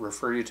just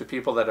refer you to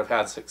people that have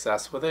had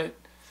success with it,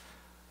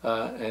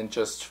 and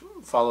just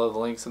follow the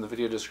links in the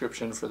video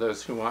description for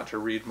those who want to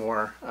read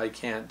more. I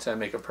can't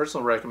make a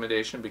personal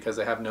recommendation because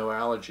I have no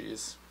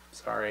allergies.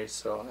 Sorry,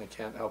 so I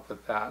can't help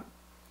with that.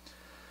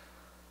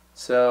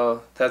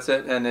 So that's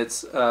it. And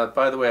it's,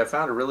 by the way, I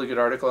found a really good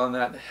article on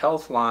that,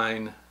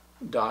 healthline.com,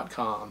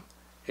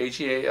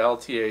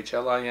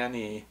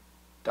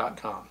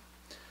 HEALTHLINE.com.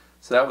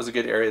 So that was a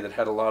good area that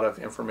had a lot of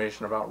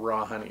information about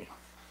raw honey.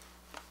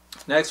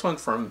 Next one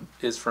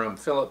is from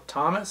Philip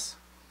Thomas,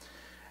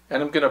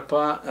 and I'm going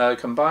to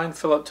combine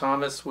Philip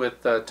Thomas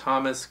with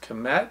Thomas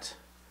Kemet,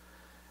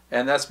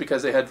 and that's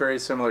because they had very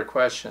similar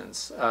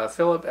questions.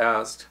 Philip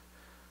asked,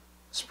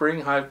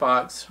 spring hive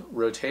box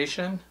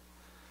rotation.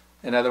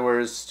 In other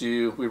words,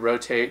 do we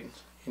rotate,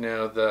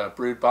 the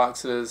brood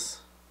boxes,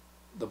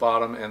 the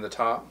bottom and the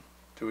top?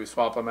 Do we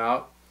swap them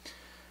out?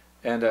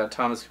 And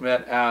Thomas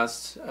Kemet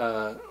asked,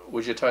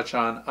 would you touch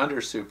on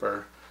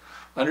undersuper?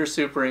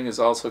 Undersupering is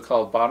also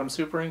called bottom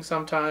supering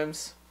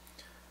sometimes.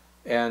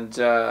 And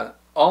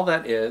all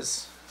that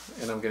is,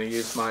 and I'm going to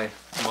use my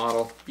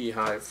model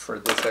beehive for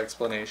this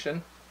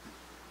explanation.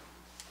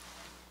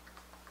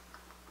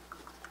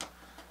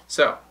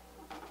 So,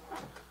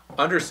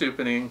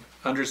 undersupering.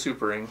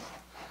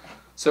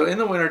 So in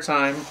the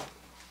wintertime,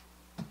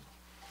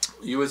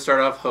 you would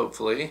start off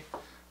hopefully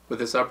with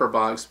this upper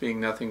box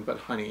being nothing but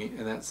honey,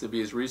 and that's the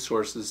bees'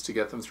 resources to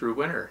get them through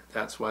winter.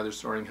 That's why they're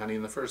storing honey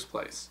in the first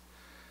place.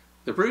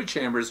 The brood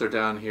chambers are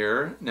down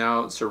here.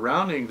 Now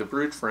surrounding the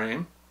brood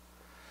frame,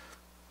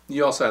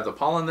 you also have the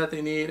pollen that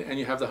they need, and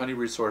you have the honey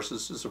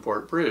resources to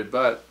support brood.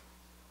 But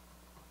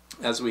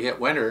as we hit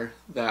winter,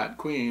 that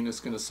queen is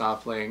going to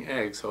stop laying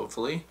eggs,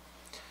 hopefully.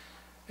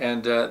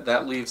 And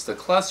that leaves the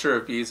cluster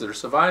of bees that are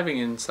surviving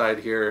inside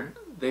here.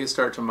 They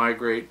start to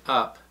migrate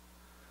up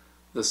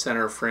the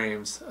center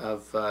frames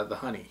of the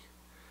honey.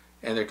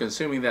 And they're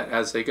consuming that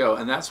as they go.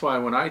 And that's why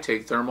when I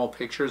take thermal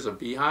pictures of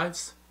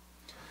beehives,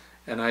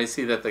 and I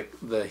see that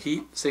the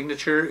heat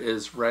signature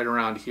is right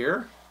around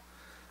here,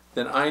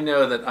 then I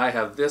know that I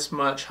have this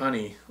much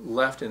honey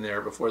left in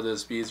there before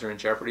those bees are in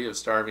jeopardy of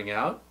starving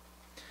out.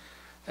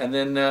 And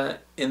then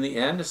in the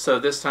end, so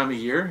this time of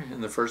year,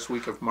 in the first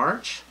week of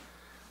March,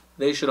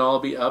 they should all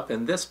be up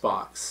in this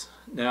box.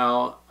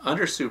 Now,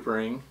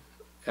 undersupering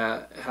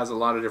has a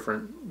lot of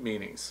different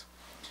meanings.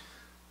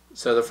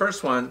 So the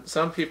first one,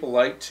 some people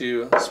like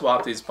to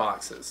swap these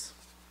boxes.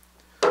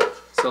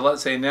 So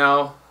let's say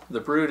now the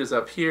brood is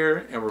up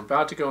here and we're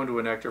about to go into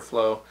a nectar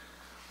flow.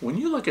 When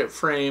you look at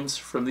frames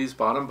from these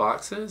bottom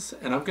boxes,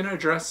 and I'm going to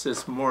address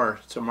this more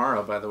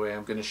tomorrow, by the way,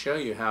 I'm going to show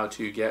you how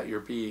to get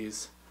your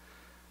bees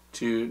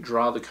to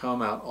draw the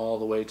comb out all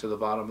the way to the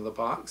bottom of the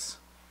box.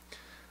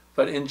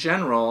 But in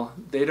general,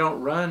 they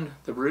don't run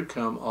the brood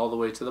comb all the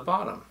way to the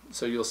bottom.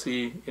 So you'll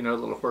see, you know, a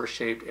little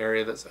horse-shaped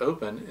area that's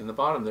open in the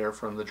bottom there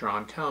from the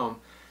drawn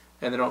comb,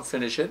 and they don't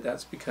finish it.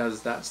 That's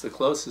because that's the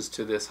closest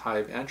to this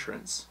hive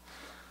entrance.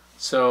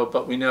 So,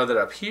 but we know that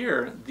up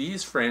here,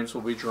 these frames will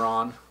be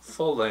drawn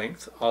full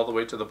length all the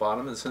way to the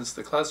bottom, and since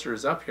the cluster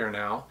is up here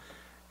now,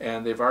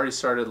 and they've already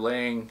started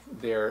laying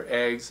their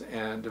eggs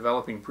and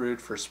developing brood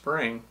for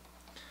spring,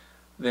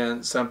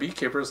 then some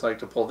beekeepers like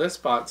to pull this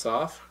box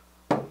off,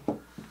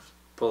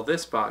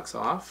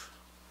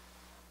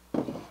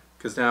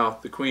 because now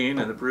the queen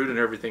and the brood and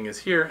everything is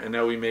here, and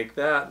now we make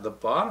that the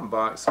bottom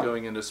box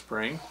going into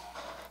spring.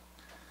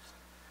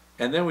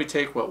 And then we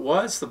take what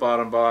was the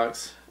bottom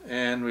box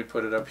and we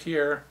put it up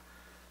here,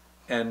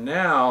 and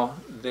now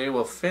they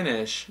will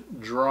finish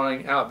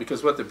drawing out,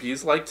 because what the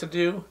bees like to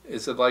do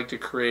is they like to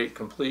create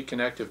complete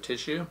connective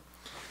tissue.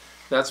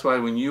 That's why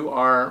when you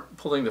are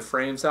pulling the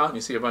frames out and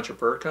you see a bunch of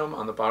burr comb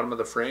on the bottom of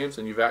the frames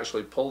and you've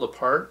actually pulled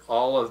apart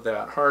all of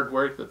that hard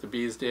work that the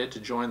bees did to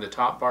join the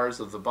top bars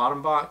of the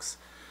bottom box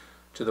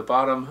to the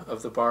bottom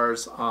of the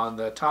bars on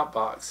the top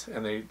box,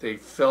 and they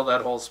fill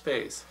that whole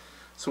space.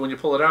 So when you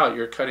pull it out,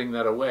 you're cutting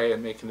that away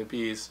and making the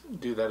bees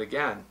do that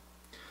again.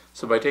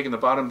 So by taking the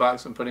bottom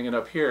box and putting it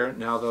up here,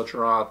 now they'll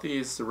draw out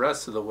these the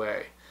rest of the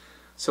way.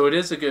 So it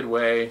is a good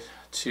way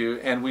to,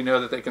 and we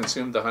know that they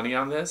consumed the honey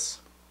on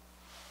this.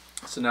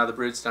 So now the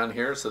brood's down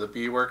here, so the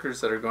bee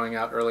workers that are going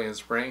out early in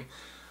spring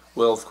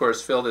will of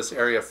course fill this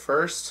area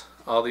first,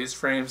 all these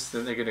frames,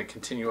 then they're going to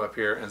continue up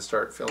here and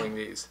start filling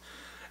these.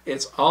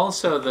 It's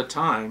also the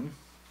time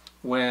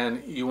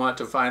when you want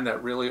to find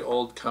that really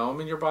old comb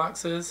in your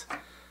boxes,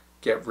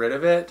 get rid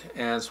of it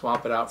and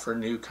swap it out for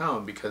new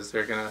comb, because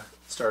they're going to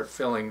start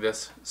filling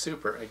this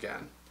super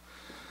again.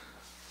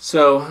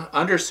 So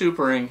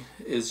undersupering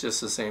is just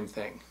the same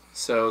thing.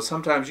 So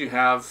sometimes you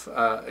have,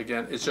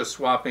 again, it's just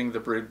swapping the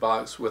brood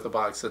box with a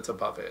box that's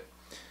above it.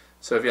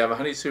 So if you have a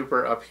honey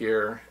super up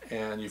here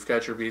and you've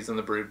got your bees in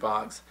the brood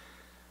box,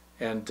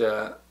 and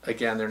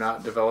again, they're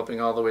not developing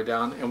all the way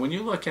down. And when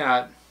you look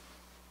at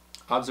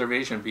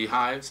observation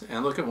beehives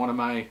and look at one of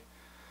my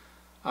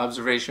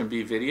observation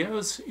bee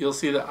videos, you'll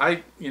see that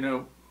I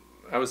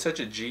was such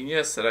a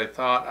genius that I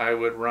thought I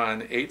would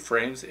run 8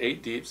 frames,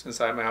 8 deeps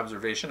inside my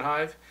observation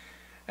hive.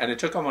 And it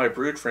took all my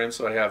brood frames,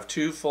 so I have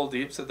 2 full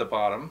deeps at the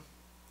bottom.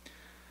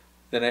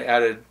 Then I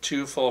added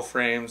 2 full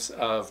frames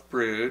of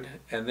brood,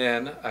 and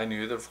then I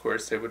knew that of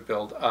course they would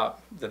build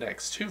up the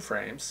next 2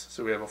 frames.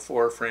 So we have a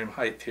 4 frame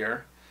height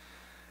here.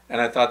 And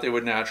I thought they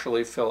would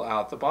naturally fill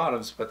out the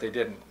bottoms, but they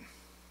didn't.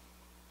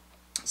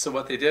 So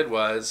what they did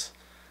was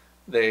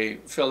they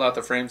filled out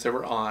the frames they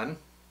were on,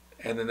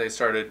 and then they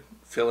started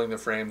filling the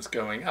frames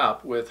going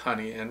up with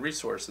honey and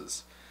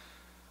resources.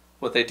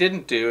 What they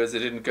didn't do is they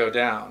didn't go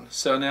down.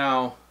 So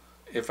now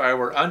if I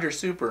were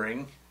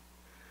undersupering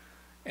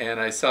and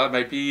I saw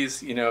my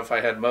bees, you know, if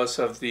I had most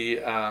of the,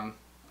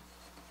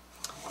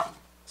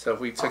 so if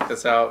we took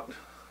this out,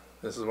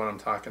 this is what I'm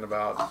talking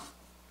about.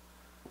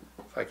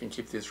 If I can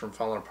keep these from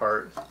falling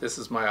apart. This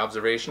is my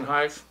observation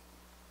hive.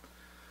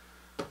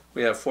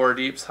 We have 4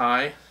 deeps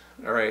high.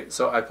 All right,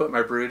 so I put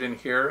my brood in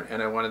here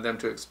and I wanted them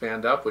to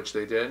expand up, which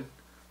they did.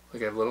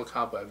 Look, I have little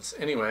cobwebs.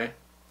 Anyway,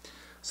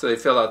 so they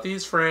filled out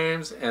these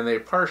frames and they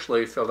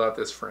partially filled out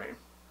this frame.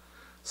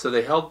 So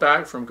they held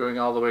back from going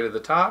all the way to the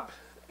top,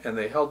 and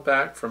they held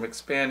back from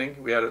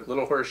expanding. We had a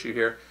little horseshoe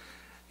here.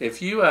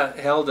 If you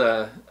held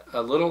a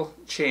little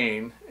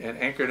chain and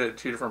anchored it at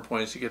 2 different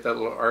points, you get that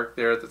little arc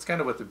there. That's kind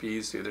of what the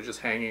bees do. They're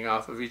just hanging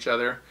off of each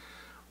other,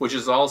 which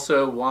is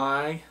also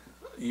why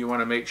you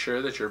want to make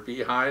sure that your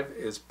beehive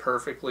is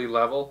perfectly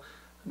level,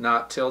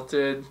 not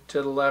tilted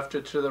to the left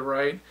or to the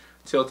right.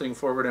 Tilting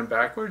forward and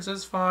backwards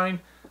is fine,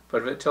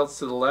 but if it tilts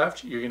to the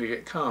left, you're going to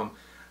get comb.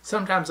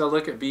 Sometimes I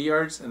look at bee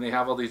yards and they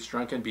have all these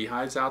drunken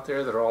beehives out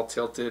there that are all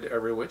tilted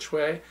every which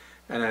way,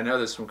 and I know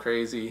there's some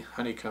crazy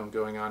honeycomb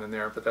going on in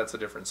there, but that's a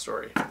different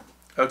story.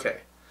 Okay,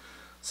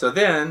 so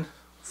then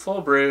full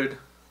brood,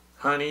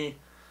 honey,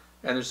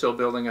 and they're still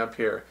building up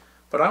here.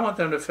 But I want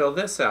them to fill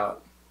this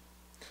out.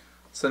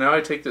 So now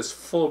I take this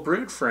full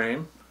brood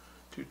frame,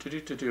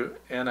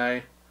 and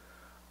I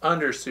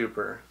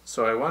undersuper.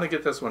 So I want to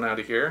get this one out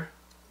of here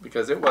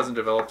because it wasn't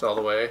developed all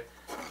the way.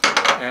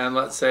 And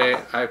let's say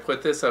I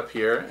put this up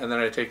here, and then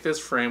I take this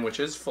frame, which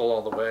is full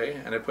all the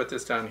way, and I put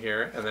this down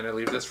here, and then I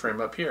leave this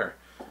frame up here.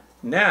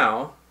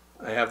 Now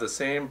I have the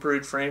same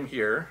brood frame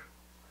here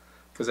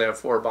because I have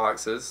 4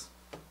 boxes.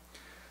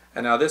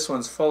 And now this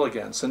one's full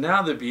again. So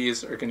now the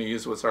bees are going to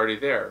use what's already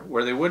there.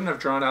 Where they wouldn't have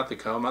drawn out the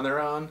comb on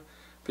their own,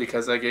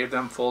 because I gave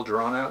them full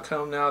drawn out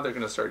comb, now they're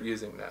going to start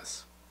using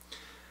this.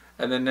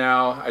 And then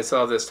now I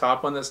saw this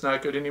top one that's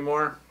not good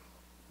anymore.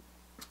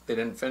 They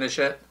didn't finish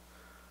it.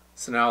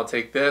 So now I'll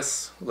take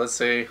this, let's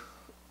say,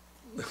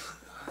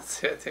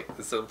 let's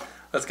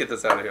get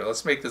this out of here.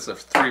 Let's make this a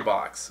 3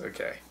 box,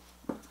 okay.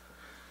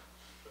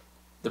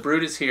 The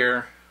brood is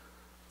here,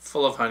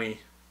 full of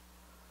honey,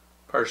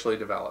 partially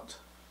developed.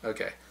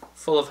 Okay,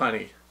 full of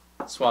honey,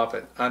 swap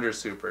it, under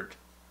supered.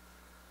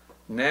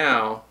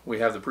 Now we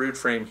have the brood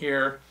frame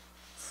here,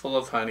 full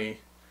of honey,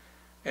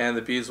 and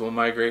the bees will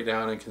migrate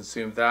down and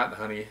consume that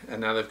honey,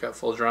 and now they've got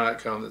full drawn out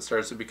comb that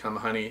starts to become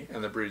honey,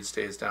 and the brood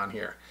stays down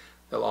here.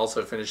 They'll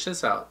also finish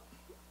this out.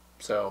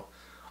 So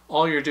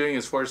all you're doing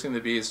is forcing the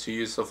bees to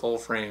use the full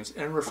frames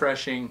and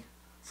refreshing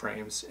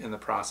frames in the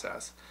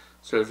process.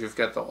 So if you've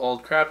got the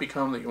old crappy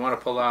comb that you want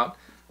to pull out,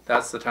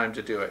 that's the time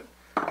to do it.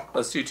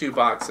 Let's do 2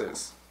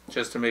 boxes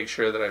just to make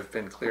sure that I've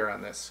been clear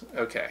on this.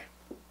 Okay.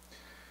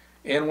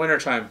 In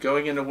wintertime,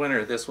 going into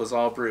winter, this was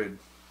all brood.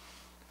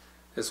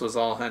 This was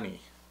all honey.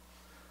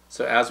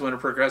 So as winter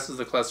progresses,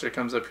 the cluster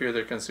comes up here,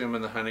 they're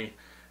consuming the honey,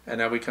 and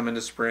now we come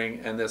into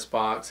spring and this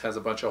box has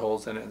a bunch of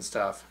holes in it and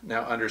stuff.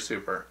 Now under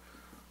super.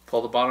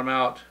 Pull the bottom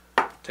out,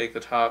 take the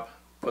top,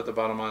 put the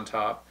bottom on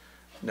top.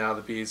 Now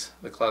the bees,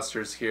 the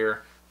cluster's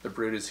here, the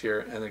brood is here,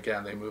 and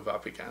again they move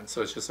up again.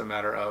 So it's just a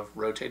matter of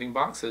rotating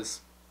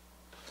boxes.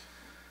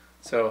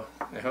 So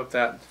I hope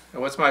that,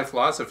 and what's my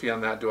philosophy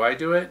on that? Do I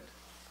do it?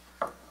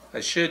 I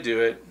should do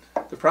it.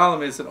 The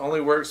problem is it only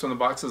works when the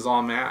boxes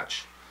all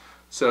match.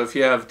 So if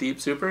you have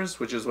deep supers,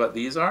 which is what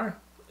these are,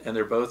 and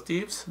they're both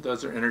deeps,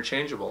 those are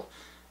interchangeable.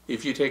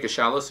 If you take a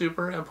shallow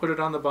super and put it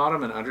on the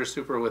bottom and under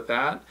super with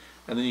that,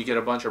 and then you get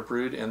a bunch of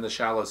brood in the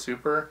shallow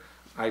super,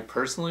 I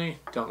personally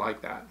don't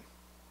like that.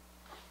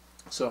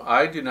 So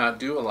I do not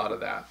do a lot of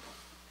that.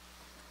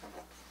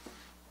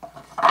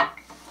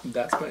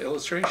 That's my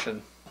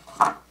illustration.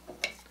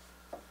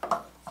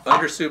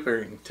 Under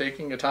supering,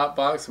 taking a top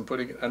box and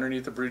putting it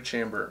underneath the brood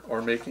chamber,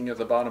 or making it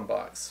the bottom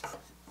box.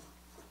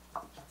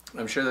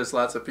 I'm sure there's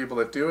lots of people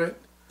that do it.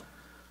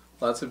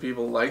 Lots of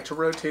people like to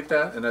rotate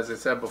that, and as I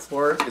said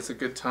before, it's a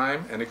good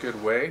time and a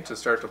good way to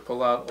start to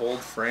pull out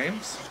old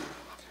frames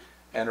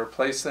and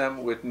replace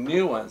them with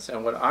new ones.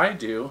 And what I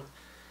do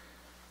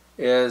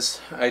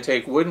is I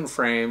take wooden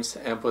frames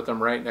and put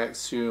them right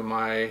next to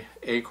my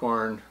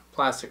acorn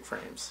plastic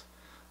frames.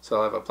 So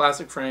I'll have a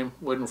plastic frame,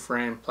 wooden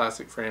frame,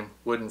 plastic frame,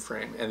 wooden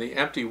frame. And the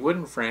empty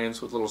wooden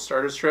frames with little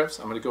starter strips,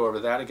 I'm going to go over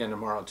that again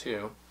tomorrow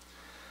too.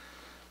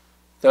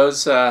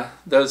 Those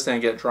then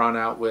get drawn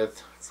out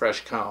with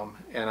fresh comb.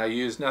 And I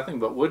use nothing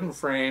but wooden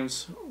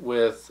frames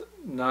with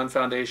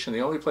non-foundation.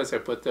 The only place I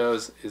put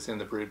those is in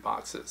the brood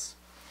boxes.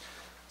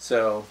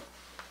 So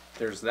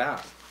there's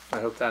that. I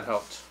hope that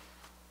helped.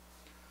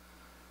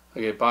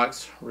 Okay,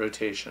 box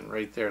rotation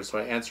right there. So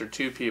I answered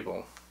 2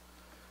 people.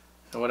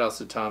 And what else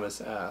did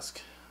Thomas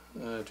ask?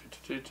 That's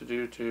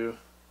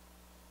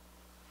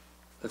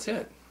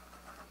it.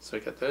 So I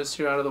got those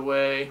 2 out of the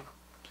way.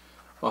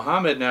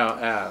 Mohammed now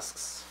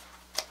asks,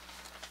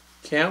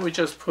 can't we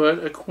just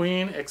put a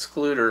Queen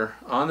Excluder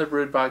on the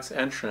brood box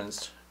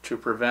entrance to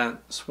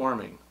prevent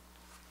swarming?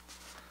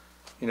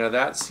 You know,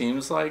 that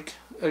seems like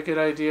a good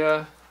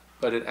idea,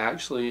 but it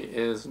actually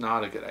is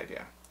not a good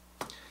idea.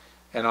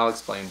 And I'll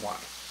explain why.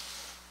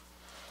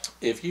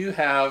 If you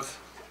have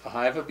a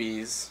hive of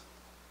bees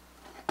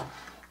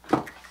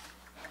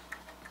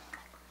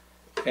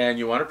and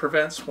you want to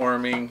prevent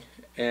swarming,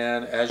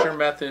 and as your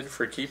method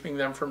for keeping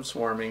them from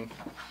swarming,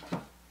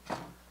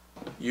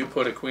 you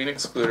put a Queen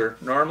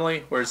Excluder.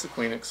 Normally, where's the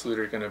Queen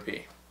Excluder going to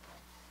be?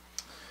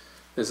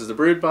 This is the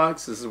brood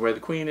box, this is where the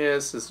queen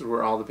is, this is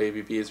where all the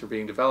baby bees are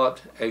being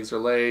developed, eggs are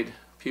laid,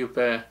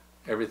 pupae,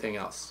 everything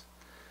else.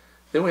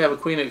 Then we have a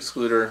Queen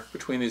Excluder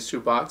between these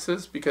 2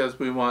 boxes because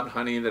we want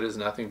honey that is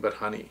nothing but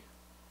honey.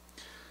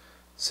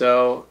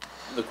 So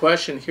the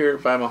question here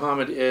by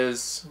Mohammed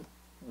is,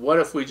 what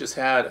if we just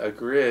had a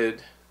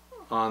grid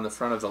on the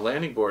front of the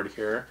landing board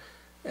here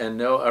and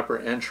no upper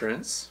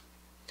entrance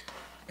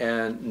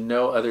and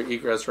no other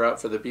egress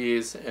route for the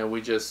bees, and we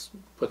just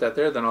put that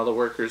there? Then all the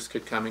workers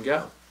could come and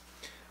go,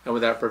 and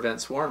would that prevent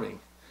swarming?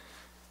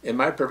 It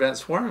might prevent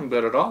swarming,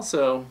 but it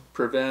also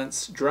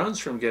prevents drones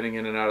from getting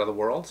in and out of the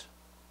world.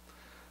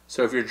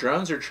 So if your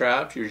drones are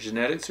trapped, your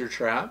genetics are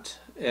trapped,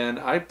 and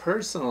I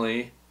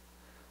personally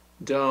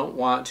don't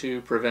want to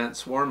prevent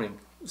swarming.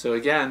 So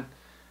again,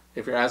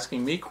 if you're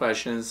asking me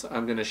questions,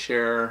 I'm going to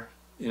share,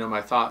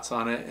 my thoughts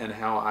on it and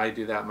how I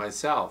do that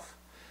myself.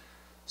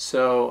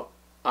 So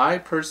I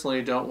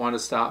personally don't want to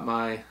stop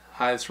my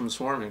hives from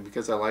swarming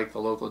because I like the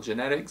local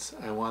genetics.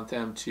 I want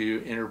them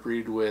to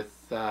interbreed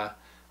with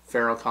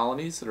feral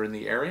colonies that are in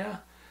the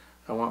area.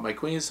 I want my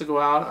queens to go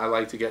out. I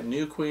like to get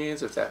new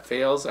queens. If that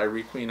fails, I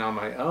requeen on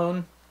my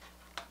own.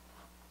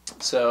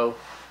 So,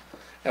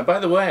 and by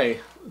the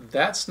way,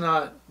 that's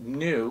not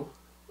new.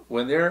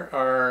 When there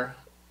are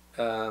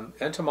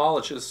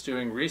entomologists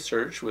doing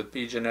research with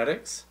bee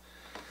genetics,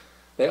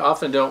 they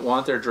often don't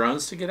want their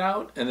drones to get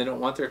out, and they don't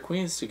want their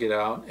queens to get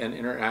out and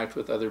interact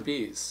with other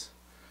bees.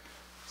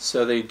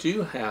 So they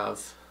do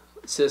have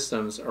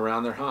systems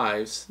around their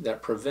hives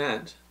that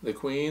prevent the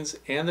queens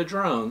and the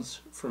drones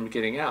from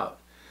getting out,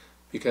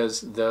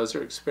 because those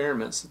are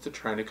experiments that they're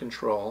trying to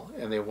control,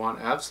 and they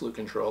want absolute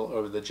control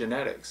over the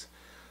genetics.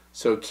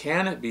 So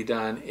can it be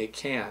done? It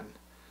can.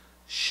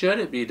 Should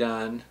it be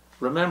done?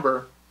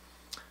 Remember,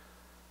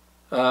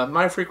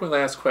 my frequently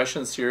asked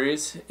questions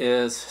series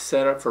is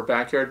set up for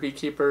backyard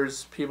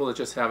beekeepers, people that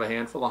just have a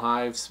handful of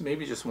hives,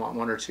 maybe just want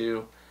one or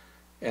two,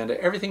 and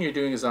everything you're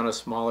doing is on a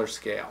smaller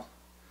scale.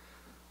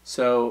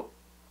 So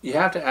you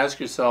have to ask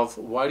yourself,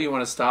 why do you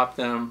want to stop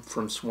them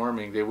from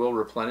swarming? They will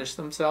replenish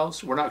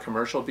themselves. We're not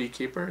commercial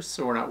beekeepers,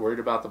 so we're not worried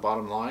about the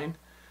bottom line.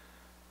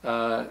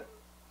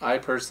 I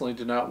personally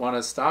do not want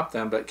to stop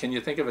them, but can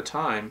you think of a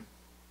time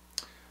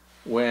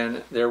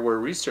when there were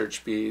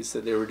research bees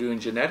that they were doing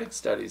genetic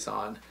studies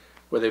on,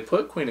 where they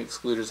put Queen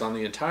Excluders on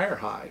the entire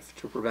hive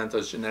to prevent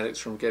those genetics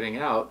from getting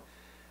out,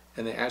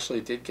 and they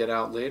actually did get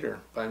out later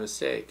by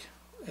mistake?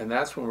 And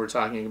that's when we're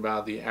talking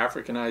about the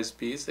Africanized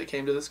bees that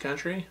came to this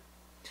country.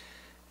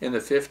 In the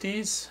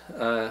 50s,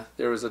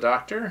 there was a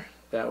doctor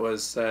that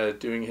was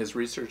doing his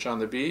research on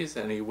the bees,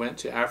 and he went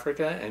to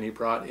Africa and he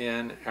brought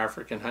in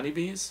African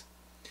honeybees,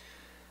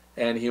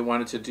 and he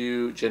wanted to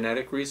do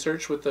genetic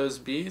research with those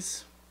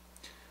bees.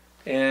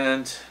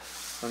 And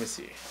let me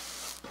see,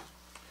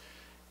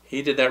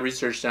 he did that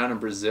research down in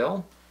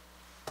Brazil,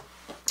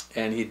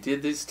 and he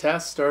did these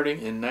tests starting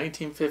in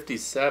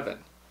 1957.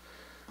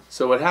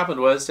 So what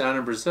happened was, down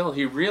in Brazil,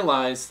 he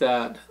realized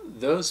that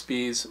those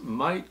bees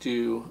might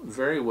do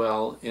very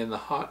well in the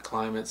hot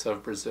climates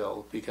of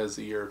Brazil, because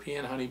the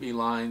European honeybee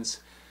lines,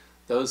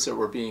 those that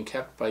were being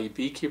kept by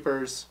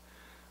beekeepers,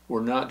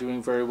 were not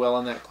doing very well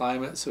in that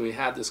climate. So he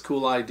had this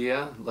cool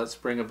idea: let's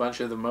bring a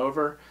bunch of them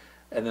over,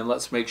 and then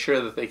let's make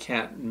sure that they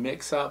can't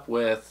mix up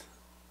with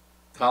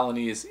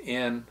colonies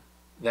in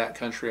that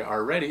country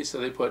already. So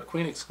they put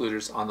Queen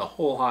Excluders on the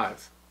whole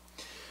hive.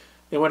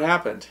 And what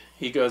happened?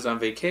 He goes on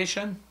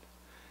vacation.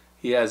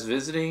 He has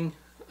visiting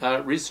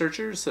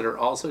researchers that are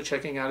also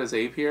checking out his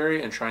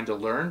apiary and trying to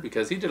learn,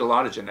 because he did a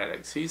lot of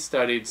genetics. He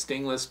studied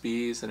stingless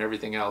bees and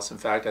everything else. In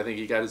fact, I think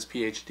he got his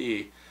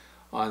PhD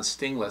on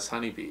stingless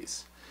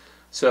honeybees.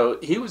 So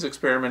he was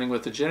experimenting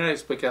with the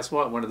genetics, but guess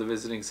what? One of the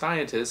visiting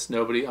scientists,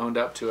 nobody owned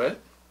up to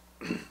it.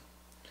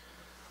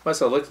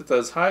 So I looked at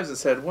those hives and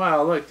said,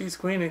 wow, look, these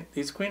Queen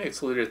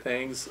Excluder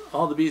things,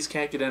 all the bees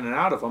can't get in and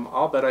out of them.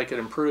 I'll bet I could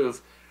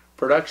improve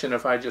production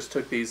if I just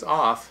took these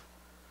off.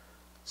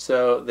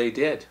 So they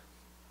did.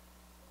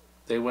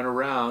 They went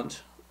around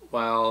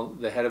while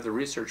the head of the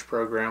research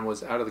program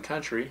was out of the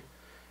country,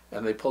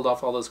 and they pulled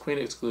off all those Queen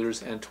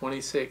Excluders, and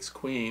 26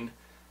 queen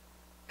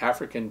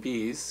African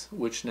bees,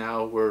 which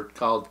now were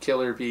called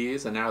killer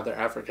bees, and now they're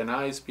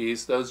Africanized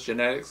bees, those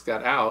genetics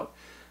got out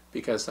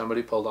because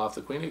somebody pulled off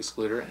the Queen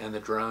Excluder, and the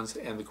drones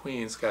and the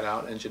queens got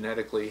out and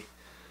genetically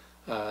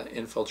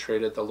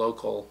infiltrated the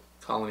local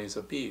colonies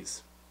of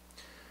bees.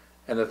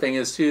 And the thing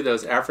is, too,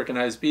 those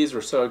Africanized bees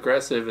were so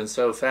aggressive and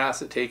so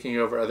fast at taking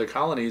over other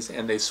colonies,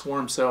 and they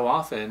swarmed so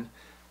often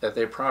that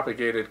they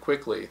propagated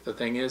quickly. The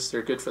thing is,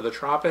 they're good for the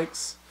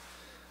tropics.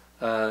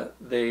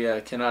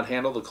 They cannot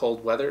handle the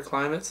cold weather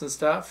climates and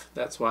stuff.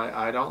 That's why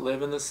I don't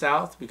live in the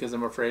south, because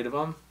I'm afraid of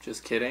them.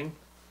 Just kidding.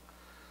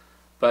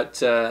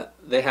 But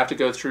they have to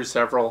go through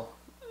several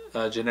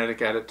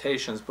genetic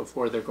adaptations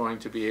before they're going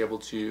to be able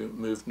to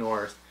move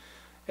north.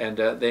 And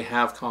they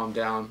have calmed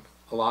down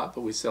a lot,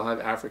 but we still have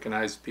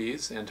Africanized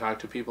bees, and talk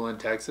to people in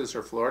Texas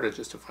or Florida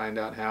just to find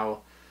out how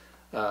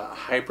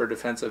hyper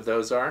defensive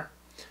those are.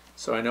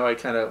 So I know I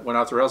kind of went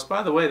off the rails.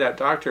 By the way, that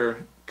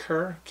Dr.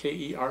 Kerr,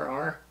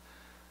 K-E-R-R,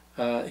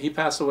 he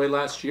passed away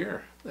last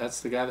year. That's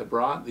the guy that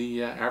brought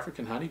the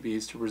African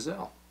honeybees to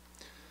Brazil.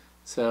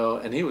 So,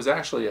 and he was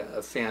actually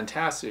a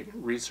fantastic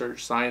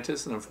research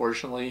scientist, and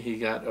unfortunately he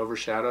got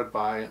overshadowed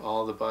by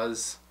all the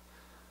buzz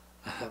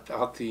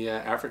about the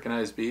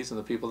Africanized bees and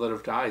the people that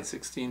have died.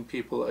 16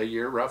 people a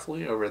year,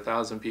 roughly, over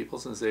 1,000 people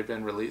since they've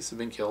been released have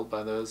been killed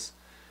by those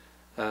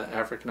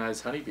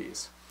Africanized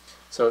honeybees.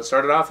 So it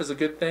started off as a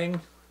good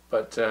thing,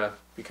 but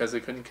because they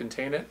couldn't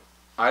contain it,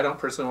 I don't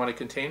personally want to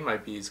contain my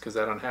bees because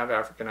I don't have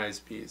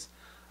Africanized bees.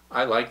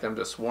 I like them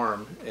to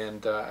swarm,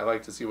 and I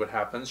like to see what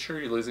happens. Sure,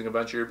 you're losing a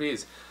bunch of your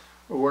bees.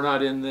 We're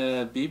not in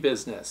the bee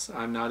business.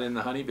 I'm not in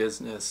the honey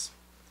business.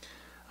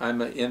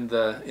 I'm in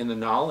the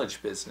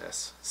knowledge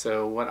business.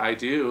 So what I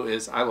do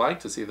is I like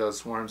to see those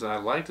swarms, and I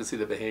like to see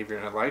the behavior,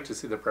 and I like to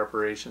see the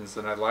preparations,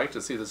 and I like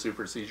to see the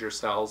supersedure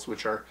cells,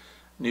 which are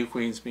new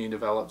queens being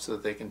developed so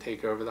that they can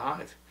take over the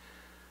hive.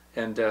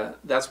 And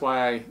that's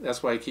why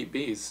I keep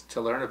bees,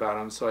 to learn about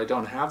them, so I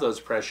don't have those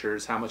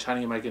pressures. How much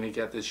honey am I going to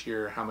get this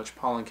year? How much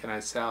pollen can I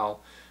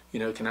sell? You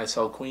know, can I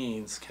sell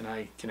queens? Can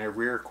I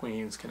rear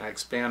queens? Can I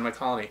expand my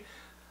colony?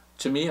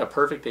 To me, a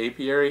perfect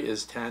apiary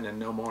is 10 and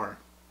no more.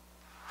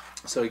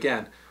 So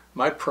again,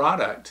 my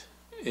product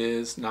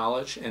is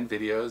knowledge and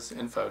videos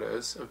and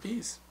photos of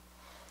bees.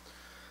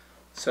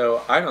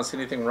 So I don't see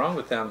anything wrong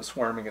with them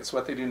swarming. It's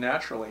what they do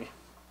naturally.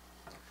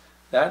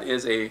 That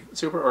is a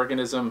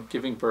superorganism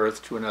giving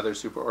birth to another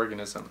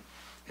superorganism,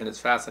 and it's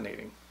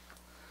fascinating.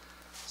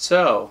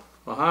 So,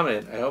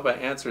 Mohammed, I hope I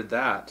answered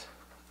that.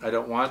 I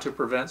don't want to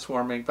prevent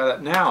swarming by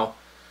that. Now,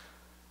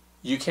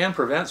 you can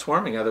prevent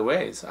swarming other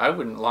ways. I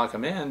wouldn't lock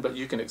them in, but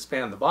you can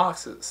expand the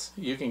boxes.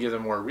 You can give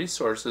them more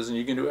resources, and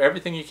you can do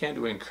everything you can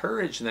to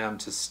encourage them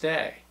to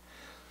stay.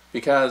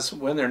 Because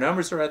when their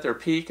numbers are at their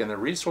peak and the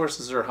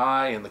resources are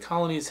high and the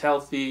colony is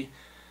healthy,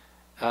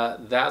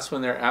 that's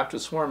when they're apt to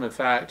swarm. In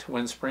fact,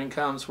 when spring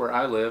comes where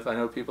I live, I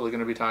know people are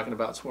going to be talking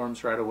about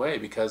swarms right away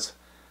because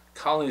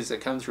colonies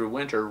that come through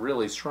winter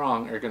really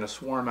strong are going to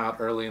swarm out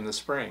early in the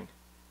spring.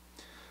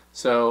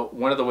 So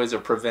one of the ways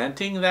of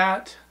preventing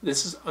that,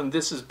 this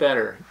is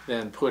better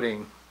than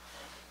putting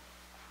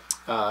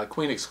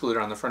Queen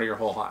Excluder on the front of your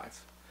whole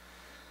hive.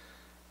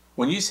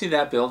 When you see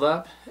that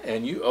buildup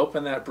and you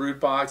open that brood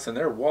box and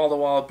they're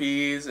wall-to-wall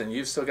bees and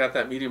you've still got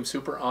that medium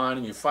super on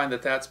and you find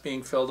that that's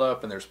being filled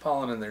up and there's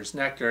pollen and there's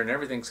nectar and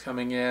everything's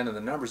coming in and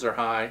the numbers are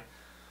high,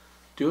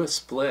 do a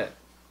split.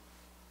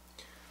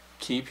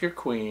 Keep your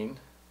queen,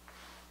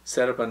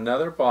 set up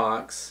another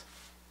box,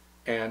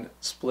 and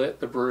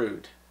split the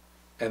brood.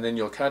 And then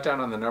you'll cut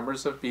down on the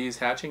numbers of bees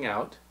hatching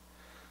out.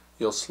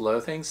 You'll slow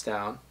things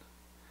down.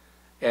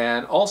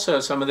 And also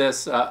some of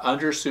this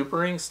under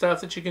supering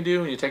stuff that you can do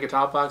when you take a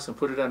top box and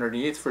put it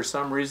underneath, for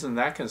some reason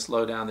that can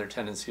slow down their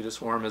tendency to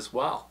swarm as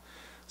well.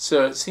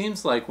 So it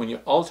seems like when you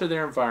alter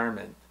their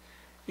environment,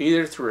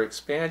 either through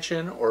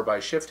expansion or by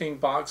shifting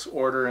box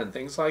order and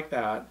things like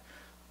that,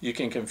 you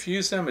can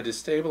confuse them and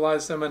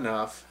destabilize them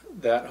enough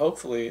that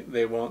hopefully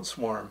they won't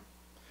swarm.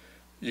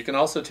 You can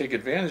also take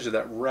advantage of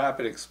that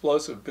rapid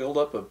explosive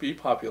buildup of bee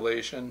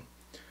population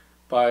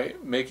by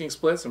making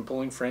splits and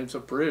pulling frames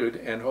of brood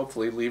and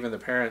hopefully leaving the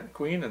parent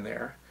queen in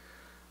there.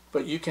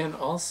 But you can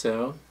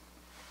also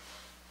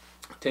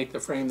take the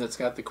frame that's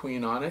got the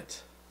queen on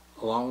it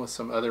along with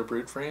some other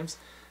brood frames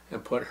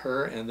and put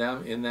her and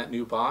them in that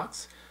new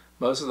box.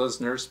 Most of those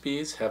nurse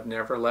bees have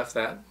never left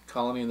that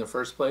colony in the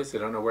first place. They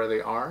don't know where they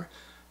are.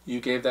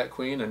 You gave that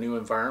queen a new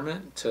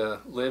environment to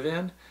live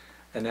in,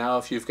 and now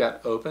if you've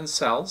got open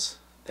cells,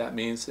 that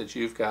means that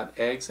you've got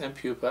eggs and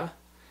pupa,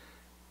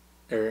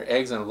 or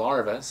eggs and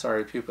larvae.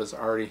 Sorry, pupa's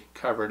already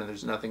covered and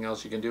there's nothing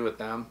else you can do with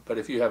them. But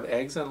if you have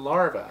eggs and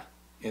larvae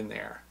in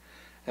there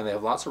and they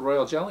have lots of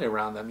royal jelly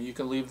around them, you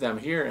can leave them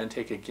here and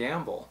take a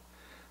gamble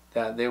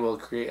that they will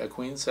create a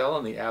queen cell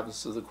in the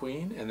absence of the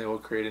queen and they will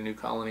create a new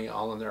colony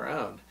all on their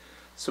own.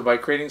 So by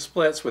creating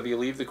splits, whether you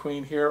leave the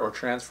queen here or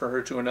transfer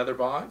her to another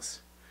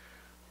box,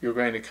 you're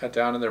going to cut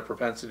down on their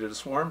propensity to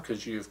swarm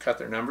because you've cut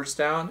their numbers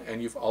down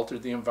and you've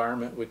altered the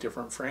environment with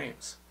different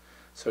frames.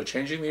 So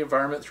changing the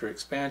environment through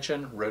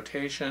expansion,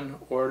 rotation,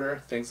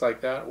 order, things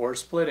like that, or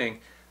splitting,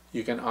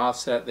 you can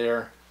offset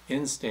their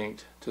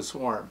instinct to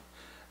swarm.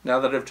 Now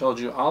that I've told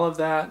you all of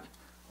that,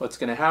 what's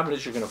going to happen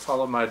is you're going to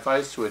follow my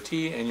advice to a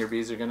T and your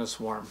bees are going to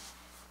swarm.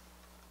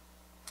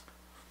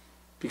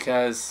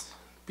 Because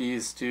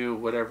bees do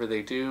whatever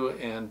they do,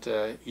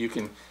 and you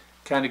can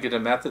kind of get a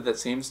method that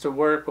seems to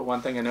work, but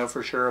one thing I know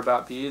for sure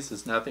about bees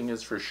is nothing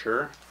is for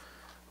sure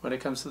when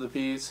it comes to the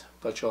bees,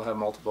 but you'll have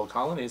multiple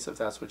colonies if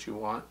that's what you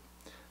want.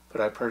 But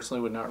I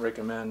personally would not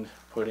recommend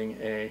putting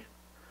a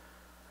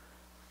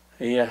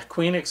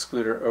Queen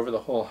Excluder over the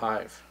whole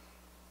hive.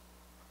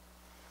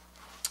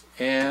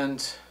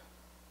 And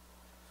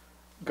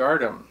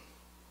Gardum,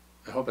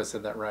 I hope I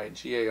said that right,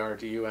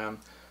 G-A-R-D-U-M,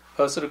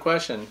 posted a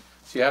question.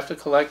 Do you have to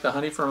collect the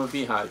honey from a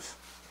beehive?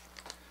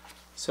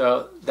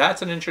 So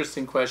that's an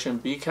interesting question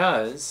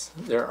because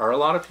there are a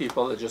lot of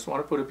people that just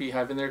want to put a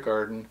beehive in their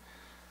garden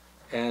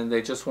and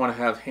they just want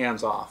to have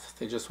hands off.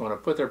 They just want to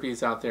put their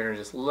bees out there and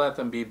just let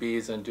them be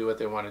bees and do what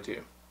they want to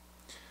do.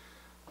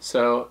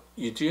 So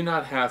you do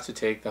not have to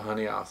take the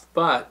honey off,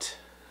 but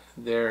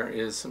there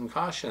is some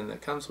caution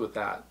that comes with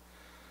that.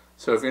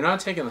 So if you're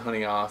not taking the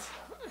honey off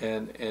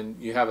and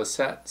you have a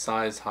set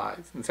size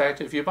hive, in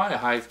fact, if you buy a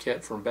hive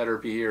kit from Better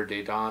Bee or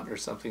Dedant or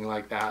something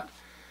like that,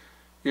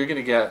 you're going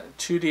to get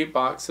 2 deep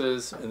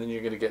boxes, and then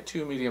you're going to get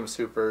 2 medium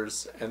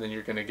supers, and then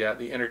you're going to get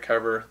the inner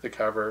cover,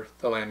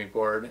 the landing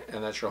board,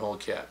 and that's your whole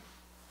kit.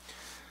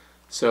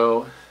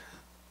 So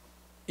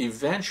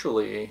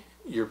eventually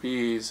your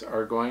bees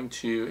are going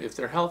to, if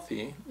they're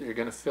healthy, they're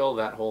going to fill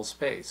that whole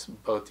space,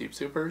 both deep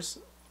supers,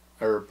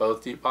 or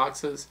both deep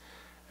boxes,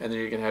 and then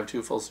you're going to have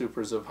 2 full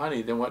supers of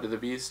honey. Then what do the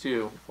bees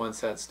do once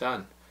that's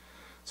done?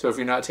 So if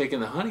you're not taking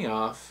the honey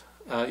off,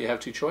 you have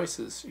 2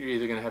 choices. You're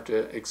either going to have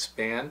to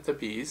expand the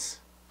bees'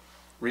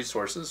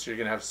 resources. So you're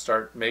going to have to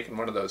start making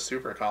one of those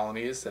super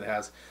colonies that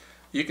has,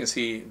 you can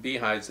see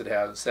beehives that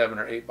have 7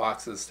 or 8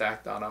 boxes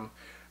stacked on them,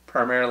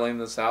 primarily in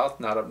the south,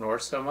 not up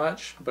north so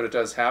much, but it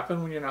does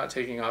happen when you're not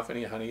taking off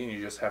any honey and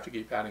you just have to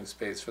keep adding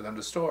space for them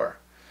to store.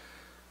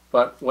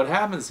 But what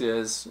happens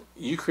is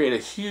you create a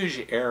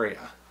huge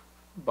area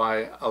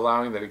by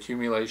allowing that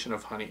accumulation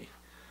of honey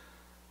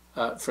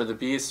for the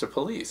bees to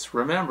police.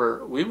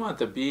 Remember, we want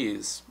the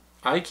bees,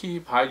 I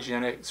keep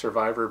hygienic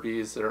survivor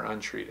bees that are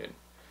untreated.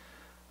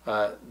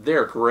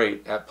 they're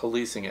great at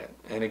policing it.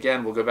 And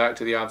again, we'll go back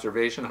to the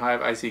observation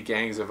hive. I see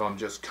gangs of them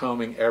just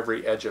combing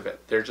every edge of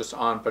it. They're just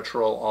on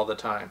patrol all the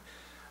time.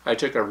 I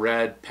took a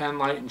red pen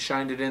light and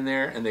shined it in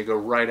there, and they go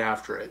right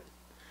after it.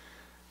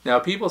 Now,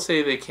 people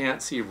say they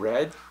can't see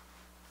red,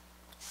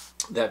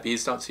 that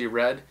bees don't see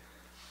red.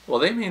 Well,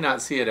 they may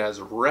not see it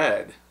as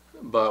red,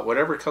 but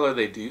whatever color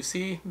they do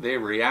see, they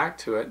react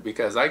to it,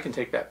 because I can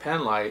take that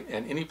pen light,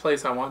 and any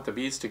place I want the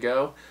bees to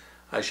go,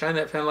 I shine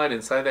that pen light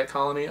inside that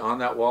colony on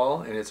that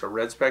wall, and it's a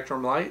red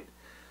spectrum light,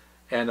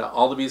 and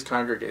all the bees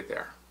congregate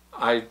there.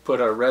 I put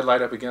a red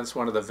light up against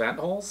one of the vent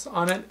holes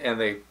on it, and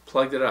they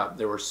plugged it up.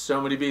 There were so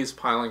many bees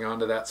piling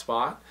onto that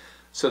spot,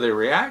 so they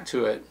react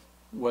to it.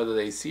 Whether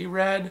they see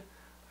red,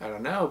 I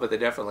don't know, but they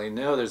definitely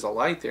know there's a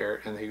light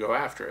there, and they go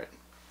after it.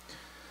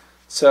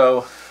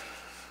 So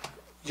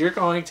you're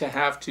going to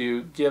have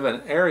to give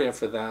an area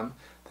for them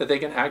that they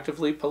can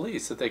actively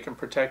police, that they can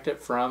protect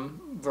it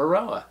from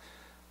varroa.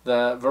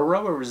 The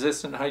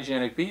varroa-resistant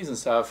hygienic bees and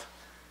stuff,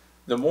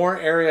 the more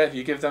area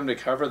you give them to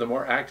cover, the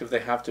more active they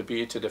have to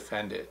be to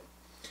defend it.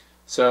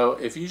 So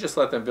if you just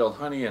let them build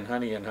honey and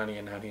honey and honey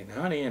and honey and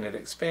honey, and it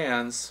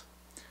expands,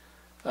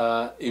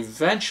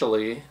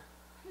 eventually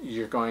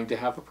you're going to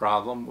have a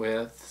problem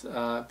with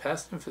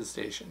pest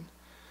infestation.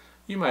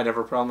 You might have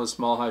a problem with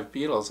small hive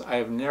beetles. I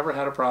have never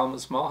had a problem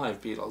with small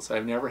hive beetles.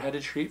 I've never had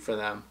to treat for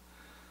them.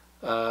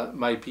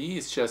 My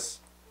bees just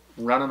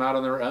run them out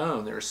on their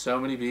own. There's so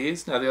many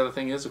bees. Now the other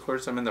thing is, of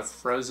course, I'm in the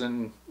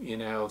frozen,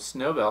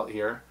 snow belt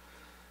here.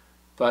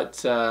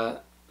 But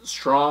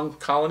strong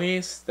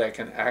colonies that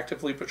can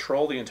actively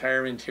patrol the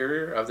entire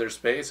interior of their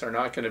space are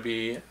not going to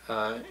be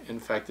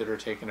infected or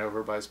taken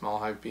over by small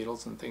hive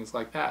beetles and things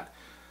like that.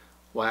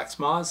 Wax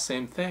moths,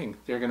 same thing.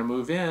 They're going to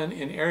move in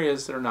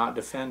areas that are not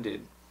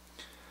defended.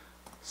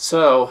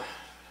 So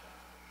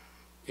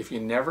if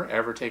you never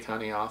ever take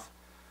honey off,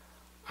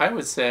 I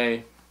would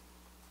say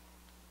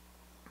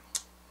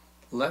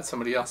let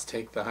somebody else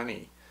take the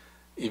honey.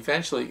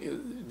 Eventually,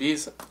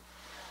 bees,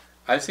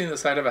 I've seen the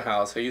side of a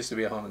house. I used to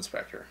be a home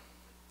inspector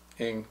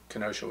in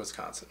Kenosha,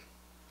 Wisconsin.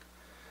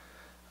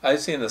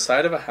 I've seen the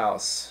side of a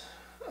house,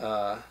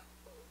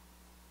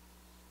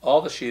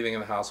 all the sheathing in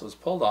the house was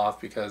pulled off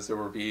because there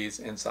were bees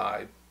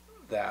inside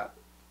that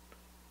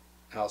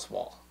house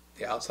wall,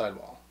 the outside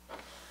wall.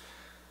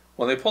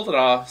 When they pulled it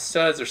off,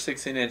 studs are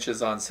 16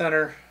 inches on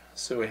center,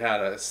 so we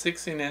had a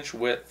 16-inch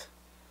width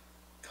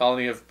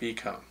colony of bee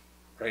comb,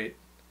 right?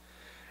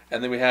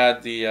 And then we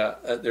had they're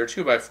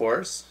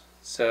 2x4s,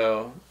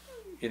 so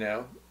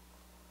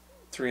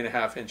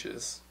 3.5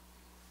 inches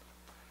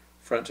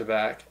front to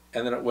back,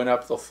 and then it went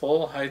up the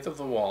full height of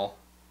the wall,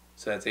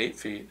 so that's 8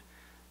 feet,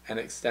 and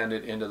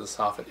extended into the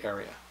soffit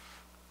area.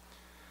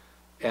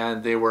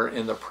 And they were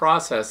in the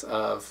process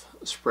of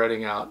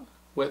spreading out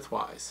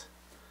widthwise.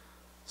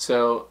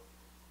 So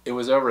it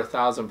was over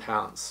 1,000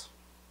 pounds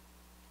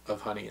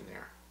of honey in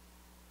there.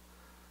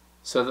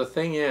 So the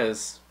thing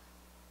is,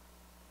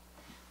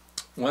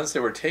 once they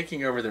were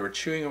taking over, they were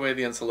chewing away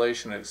the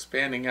insulation and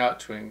expanding out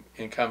to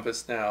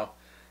encompass now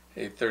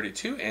a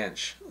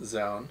 32-inch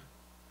zone.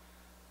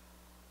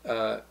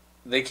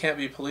 They can't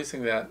be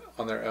policing that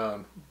on their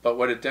own. But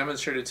what it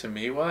demonstrated to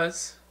me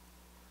was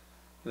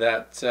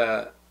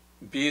that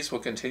bees will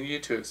continue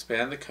to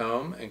expand the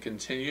comb and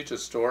continue to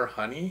store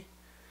honey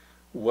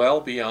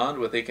well beyond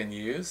what they can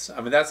use.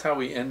 I mean, that's how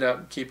we end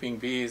up keeping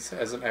bees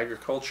as an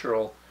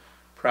agricultural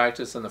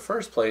practice in the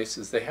first place,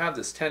 is they have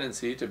this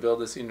tendency to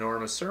build this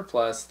enormous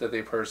surplus that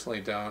they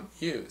personally don't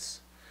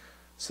use.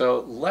 So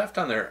left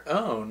on their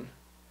own,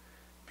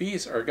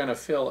 bees are going to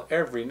fill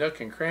every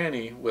nook and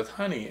cranny with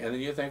honey. And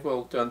then you think,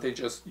 well, don't they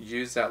just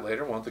use that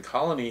later? Won't the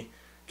colony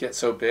get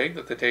so big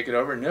that they take it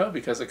over? No,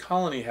 because a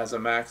colony has a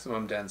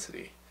maximum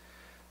density.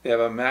 They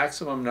have a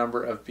maximum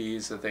number of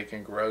bees that they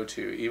can grow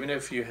to. Even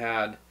if you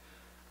had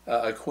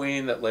a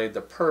queen that laid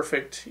the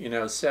perfect,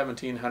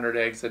 1,700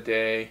 eggs a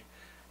day,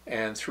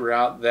 and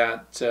throughout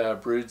that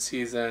brood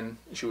season,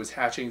 she was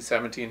hatching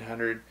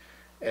 1,700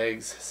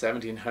 eggs,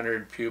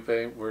 1,700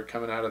 pupae were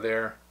coming out of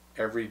there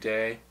every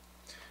day.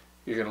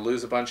 You're going to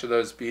lose a bunch of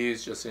those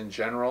bees just in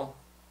general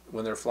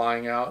when they're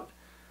flying out.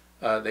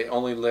 They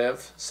only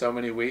live so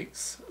many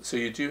weeks, so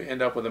you do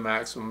end up with a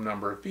maximum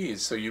number of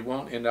bees. So you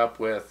won't end up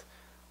with,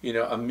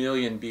 a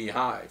million bee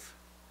hive.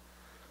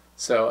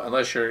 So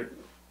unless you're,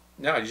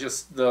 no, you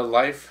just, the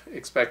life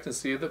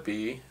expectancy of the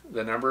bee,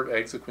 the number of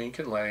eggs a queen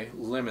can lay,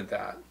 limit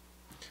that.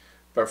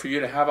 But for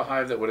you to have a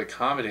hive that would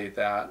accommodate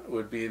that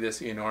would be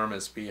this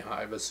enormous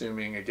beehive,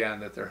 assuming again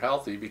that they're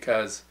healthy,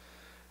 because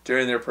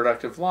during their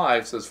productive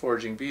lives, those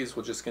foraging bees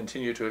will just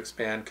continue to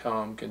expand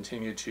comb,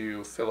 continue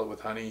to fill it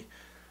with honey,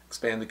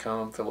 expand the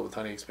comb, fill it with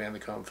honey, expand the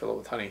comb, fill it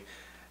with honey.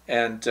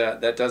 And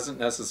that doesn't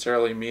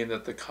necessarily mean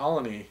that the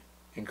colony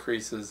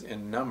increases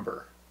in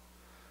number.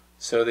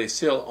 So they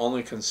still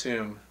only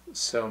consume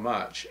so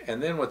much.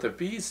 And then what the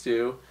bees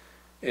do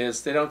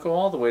is they don't go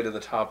all the way to the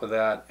top of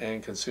that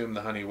and consume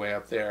the honey way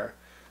up there.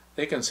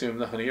 They consume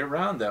the honey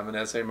around them, and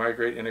as they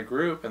migrate in a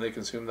group and they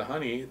consume the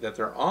honey that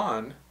they're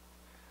on,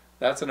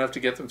 That's enough to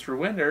get them through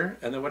winter,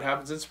 and then what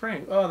happens in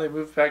spring? Oh, they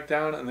move back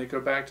down and they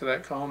go back to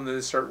that comb, and then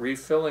they start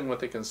refilling what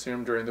they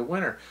consumed during the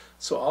winter.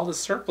 So all the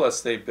surplus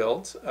they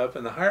built up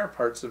in the higher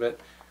parts of it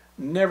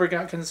never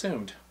got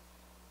consumed.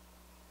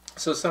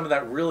 So some of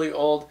that really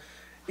old,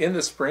 in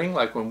the spring,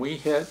 like when we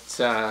hit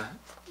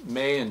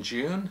May and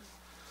June,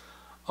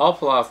 I'll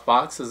pull off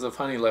boxes of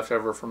honey left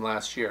over from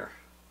last year.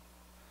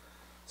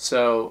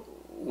 So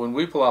when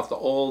we pull off the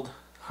old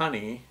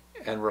honey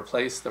and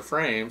replace the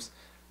frames,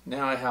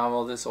 now I have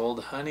all this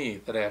old honey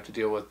that I have to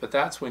deal with. But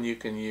that's when you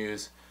can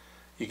use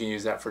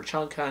that for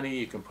chunk honey.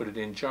 You can put it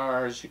in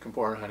jars. You can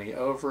pour honey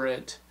over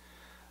it.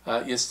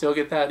 You still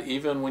get that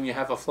even when you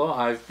have a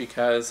FlowHive,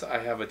 because I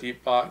have a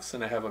deep box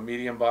and I have a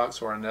medium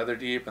box or another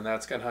deep, and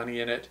that's got honey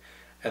in it,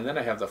 and then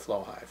I have the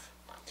FlowHive.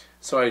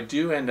 So I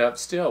do end up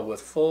still with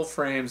full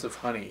frames of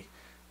honey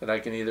that I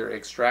can either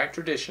extract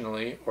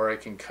traditionally, or I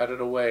can cut it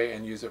away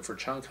and use it for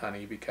chunk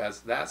honey,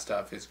 because that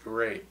stuff is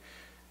great.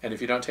 And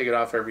if you don't take it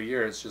off every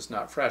year, it's just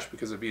not fresh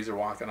because the bees are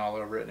walking all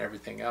over it and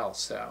everything else.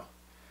 So,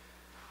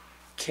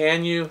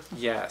 can you?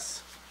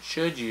 Yes.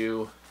 Should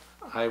you?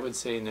 I would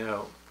say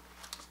no.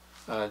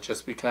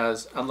 Just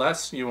because,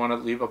 unless you want to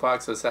leave a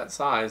box that's that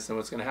size, then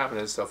what's going to happen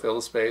is they'll fill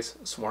the space,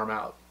 swarm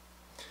out.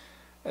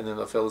 And then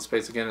they'll fill the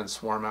space again and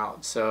swarm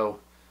out. So,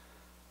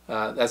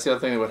 that's the other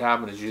thing that would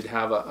happen is you'd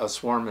have a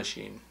swarm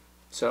machine.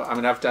 So, I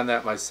mean, I've done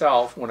that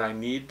myself when I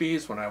need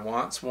bees, when I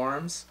want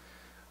swarms.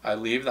 I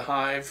leave the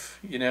hive,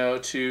 you know,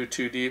 to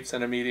 2 deeps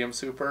and a medium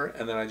super,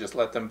 and then I just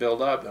let them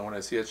build up. And when I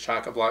see it's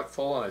chock-a-block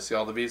full, and I see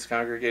all the bees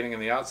congregating on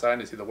the outside,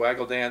 and I see the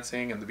waggle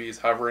dancing and the bees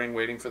hovering,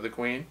 waiting for the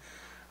queen,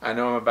 I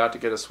know I'm about to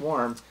get a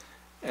swarm,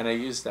 and I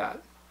use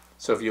that.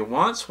 So if you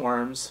want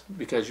swarms,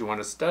 because you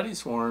want to study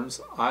swarms,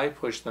 I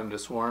push them to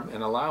swarm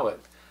and allow it.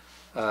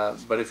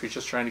 But if you're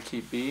just trying to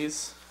keep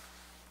bees,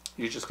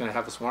 you're just going to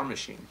have a swarm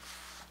machine.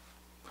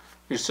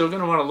 You're still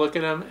going to want to look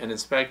at them and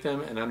inspect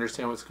them and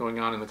understand what's going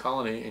on in the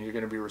colony, and you're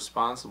going to be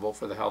responsible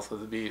for the health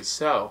of the bees.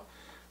 So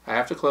I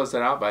have to close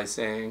that out by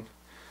saying,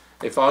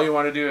 if all you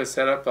want to do is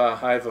set up a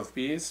hive of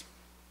bees,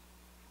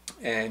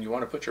 and you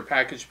want to put your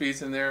packaged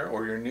bees in there,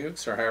 or your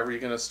nukes, or however you're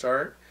going to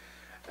start,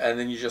 and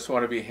then you just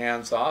want to be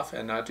hands off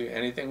and not do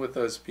anything with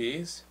those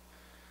bees,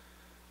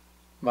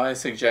 my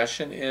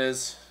suggestion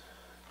is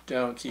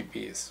don't keep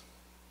bees.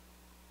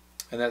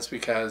 And that's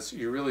because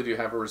you really do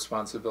have a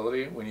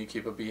responsibility when you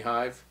keep a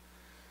beehive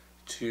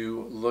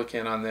to look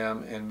in on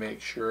them and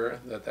make sure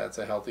that that's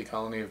a healthy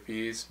colony of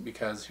bees,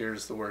 because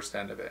here's the worst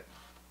end of it.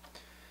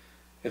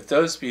 If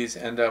those bees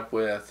end up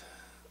with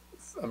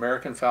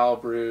American foul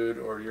brood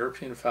or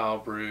European foul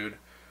brood,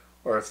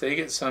 or if they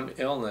get some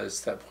illness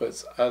that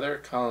puts other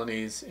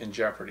colonies in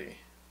jeopardy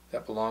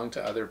that belong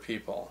to other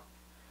people,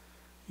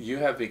 you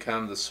have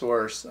become the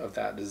source of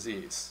that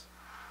disease.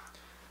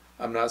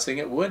 I'm not saying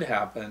it would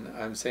happen,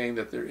 I'm saying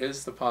that there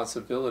is the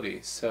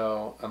possibility.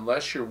 So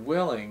unless you're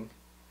willing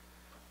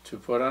to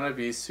put on a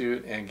bee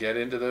suit and get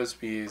into those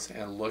bees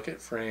and look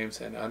at frames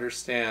and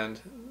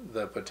understand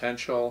the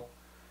potential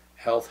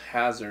health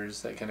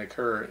hazards that can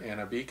occur in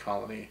a bee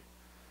colony,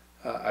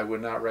 I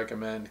would not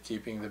recommend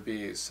keeping the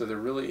bees. So there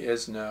really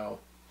is no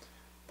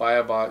buy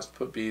a box,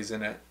 put bees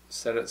in it,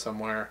 set it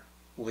somewhere,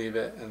 leave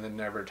it, and then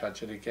never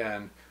touch it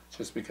again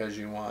just because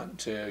you want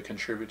to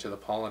contribute to the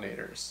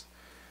pollinators.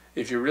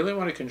 If you really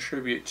want to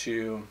contribute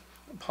to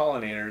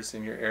pollinators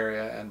in your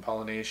area and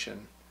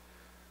pollination,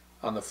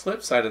 on the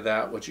flip side of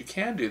that, what you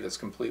can do that's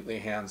completely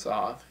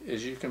hands-off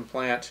is you can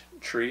plant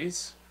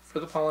trees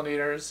for the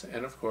pollinators,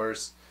 and of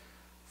course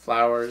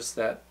flowers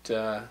that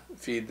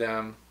feed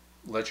them.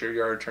 Let your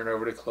yard turn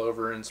over to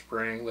clover in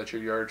spring, let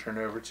your yard turn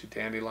over to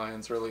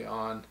dandelions early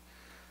on.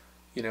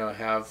 You know,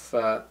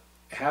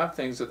 have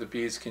things that the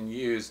bees can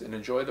use and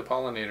enjoy the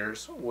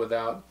pollinators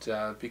without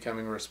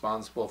becoming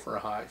responsible for a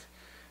hive.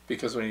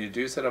 Because when you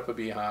do set up a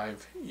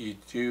beehive, you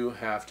do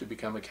have to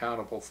become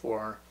accountable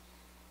for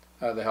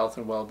the health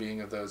and well-being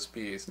of those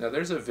bees. Now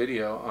there's a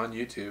video on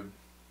YouTube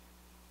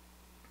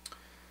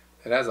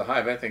that has a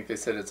hive. I think they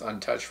said it's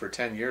untouched for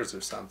 10 years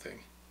or something.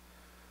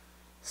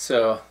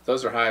 So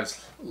those are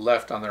hives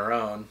left on their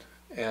own.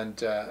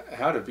 And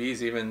how do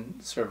bees even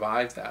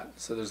survive that?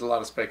 So there's a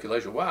lot of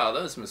speculation. Wow,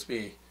 those must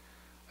be,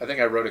 I think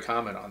I wrote a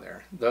comment on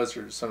there, those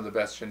are some of the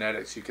best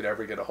genetics you could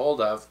ever get a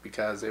hold of,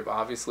 because they've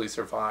obviously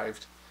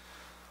survived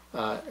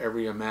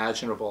every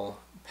imaginable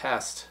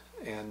pest,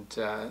 and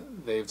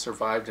they've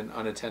survived in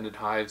unattended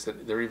hives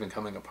that they're even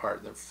coming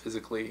apart. They're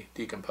physically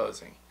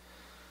decomposing.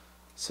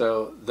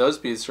 So those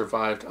bees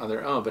survived on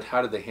their own, but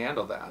how did they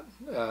handle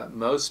that?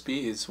 Most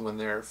bees, when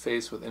they're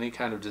faced with any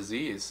kind of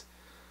disease,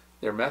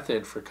 their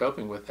method for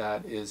coping with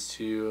that is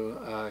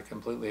to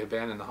completely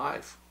abandon the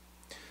hive.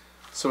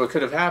 So what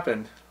could have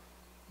happened?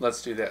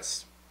 Let's do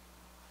this.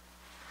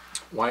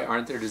 Why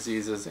aren't there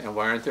diseases, and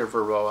why aren't there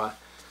varroa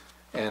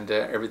and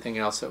everything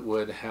else that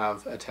would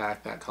have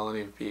attacked that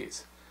colony of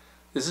bees?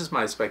 This is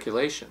my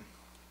speculation,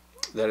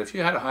 that if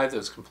you had a hive that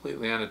was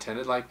completely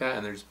unattended like that,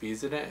 and there's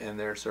bees in it and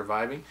they're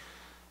surviving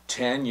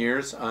 10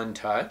 years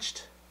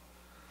untouched,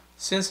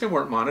 since they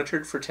weren't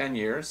monitored for 10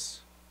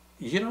 years,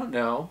 you don't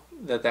know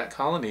that that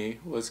colony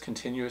was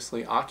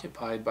continuously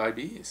occupied by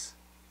bees.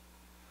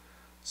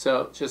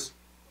 So just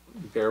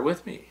bear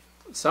with me.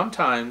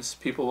 Sometimes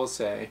people will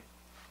say,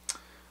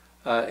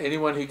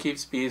 anyone who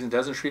keeps bees and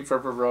doesn't treat for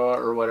varroa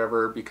or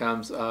whatever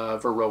becomes a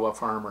varroa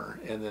farmer,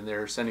 and then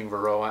they're sending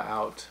varroa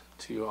out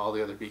to all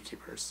the other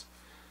beekeepers.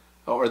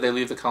 Or they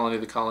leave the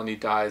colony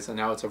dies, and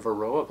now it's a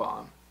varroa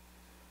bomb.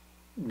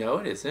 No,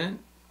 it isn't,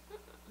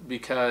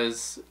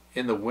 because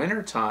in the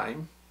winter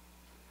time,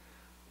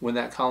 when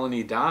that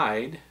colony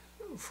died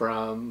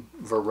from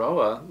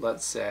varroa,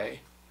 let's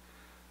say,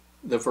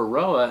 the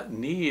varroa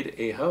need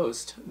a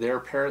host. They're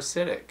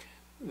parasitic.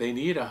 They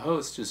need a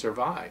host to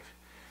survive.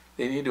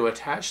 They need to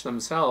attach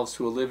themselves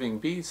to a living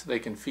bee so they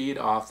can feed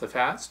off the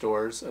fat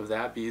stores of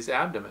that bee's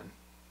abdomen.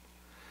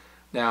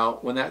 Now,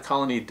 when that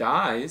colony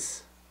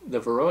dies, the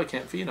varroa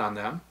can't feed on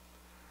them.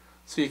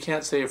 So you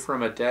can't say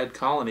from a dead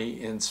colony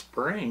in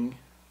spring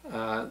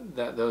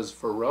that those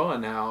varroa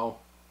now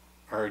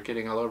are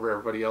getting all over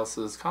everybody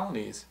else's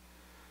colonies.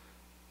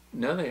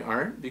 No, they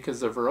aren't,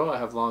 because the varroa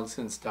have long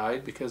since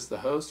died because the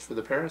host for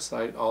the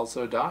parasite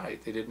also died.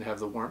 They didn't have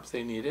the warmth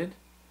they needed.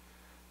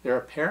 They're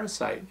a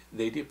parasite.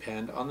 They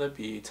depend on the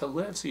bee to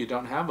live. So you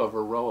don't have a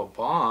varroa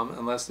bomb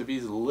unless the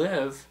bees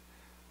live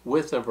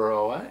with the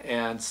varroa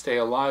and stay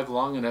alive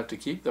long enough to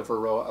keep the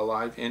varroa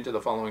alive into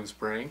the following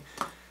spring.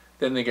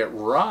 Then they get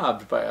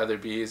robbed by other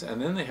bees,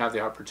 and then they have the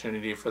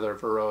opportunity for their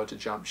varroa to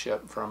jump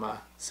ship from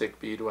a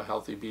sick bee to a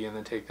healthy bee and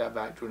then take that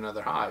back to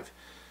another hive.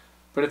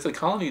 But if the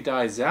colony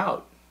dies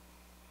out,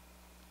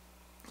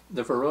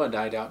 the varroa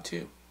died out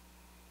too.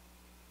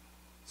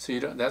 So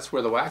that's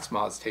where the wax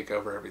moths take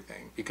over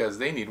everything, because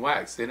they need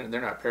wax. They're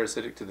not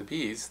parasitic to the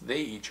bees. They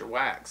eat your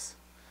wax.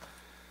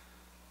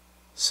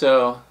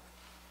 So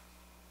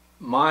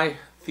my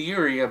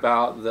theory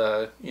about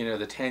the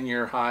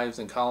 10-year hives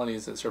and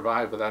colonies that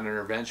survive without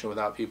intervention,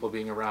 without people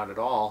being around at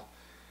all,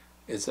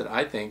 is that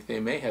I think they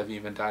may have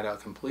even died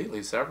out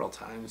completely several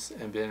times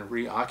and been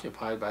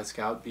reoccupied by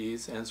scout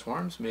bees, and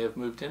swarms may have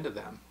moved into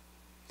them.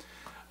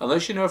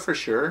 Unless you know for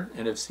sure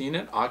and have seen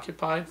it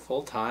occupied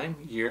full time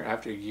year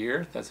after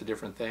year, that's a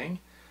different thing.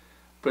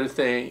 But if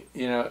they,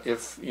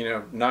 if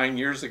 9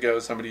 years ago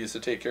somebody used to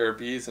take care of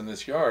bees in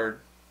this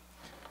yard,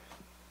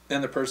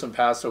 then the person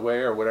passed away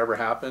or whatever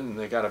happened and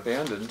they got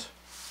abandoned,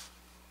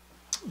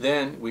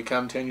 then we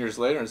come 10 years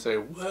later and say,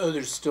 whoa,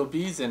 there's still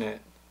bees in it.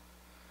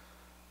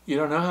 You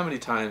don't know how many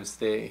times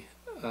they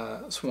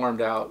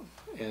swarmed out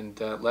and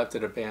left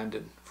it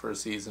abandoned for a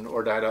season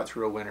or died out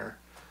through a winter,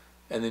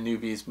 and the new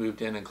bees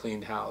moved in and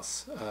cleaned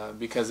house.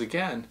 Because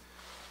again,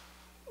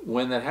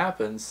 when that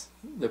happens,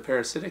 the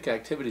parasitic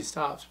activity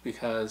stops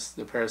because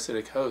the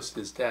parasitic host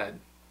is dead.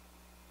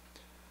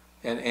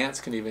 And ants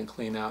can even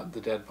clean out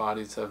the dead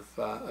bodies of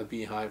a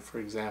beehive, for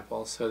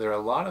example. So there are a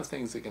lot of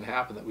things that can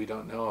happen that we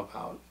don't know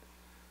about.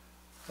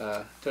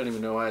 Don't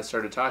even know why I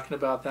started talking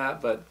about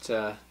that,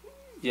 but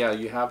yeah,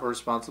 you have a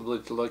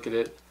responsibility to look at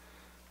it.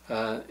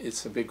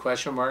 It's a big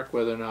question mark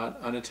whether or not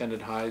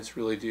unattended hives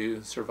really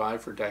do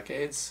survive for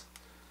decades,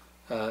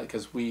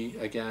 because we,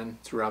 again,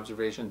 through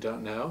observation,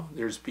 don't know.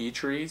 There's bee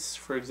trees,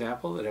 for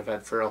example, that have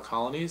had feral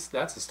colonies.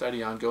 That's a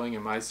study ongoing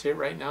in my state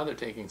right now. They're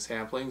taking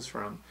samplings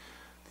from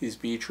these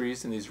bee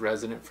trees and these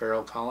resident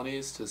feral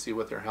colonies to see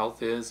what their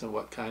health is and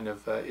what kind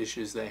of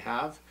issues they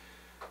have.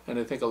 And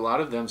I think a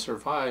lot of them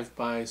survive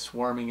by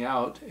swarming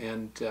out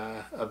and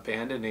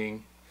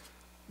abandoning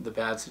the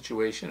bad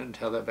situation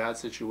until that bad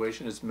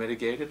situation is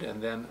mitigated,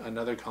 and then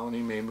another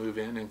colony may move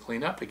in and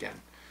clean up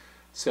again.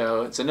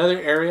 So it's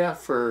another area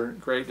for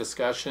great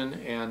discussion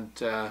and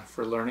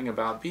for learning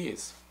about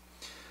bees.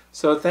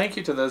 So thank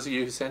you to those of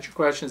you who sent your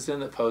questions in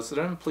that posted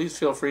them. Please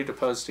feel free to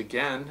post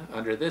again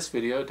under this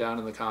video down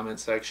in the comment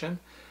section.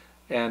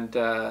 And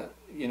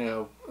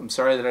I'm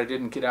sorry that I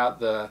didn't get out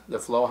the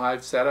FlowHive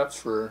setups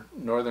for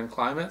northern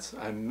climates.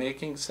 I'm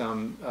making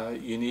some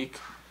unique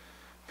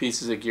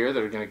pieces of gear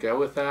that are going to go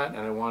with that, and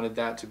I wanted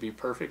that to be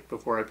perfect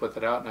before I put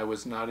that out, and I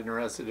was not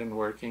interested in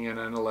working in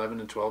an 11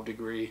 and 12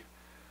 degree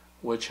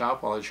wood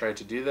shop while I tried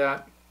to do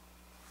that.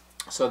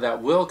 So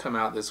that will come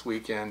out this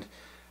weekend,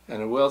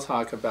 and I will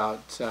talk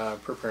about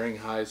preparing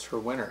hives for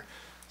winter.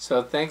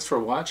 So thanks for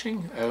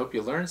watching. I hope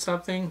you learned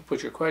something.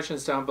 Put your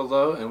questions down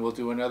below and we'll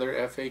do another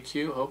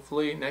FAQ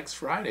hopefully next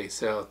Friday.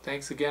 So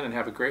thanks again and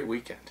have a great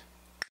weekend.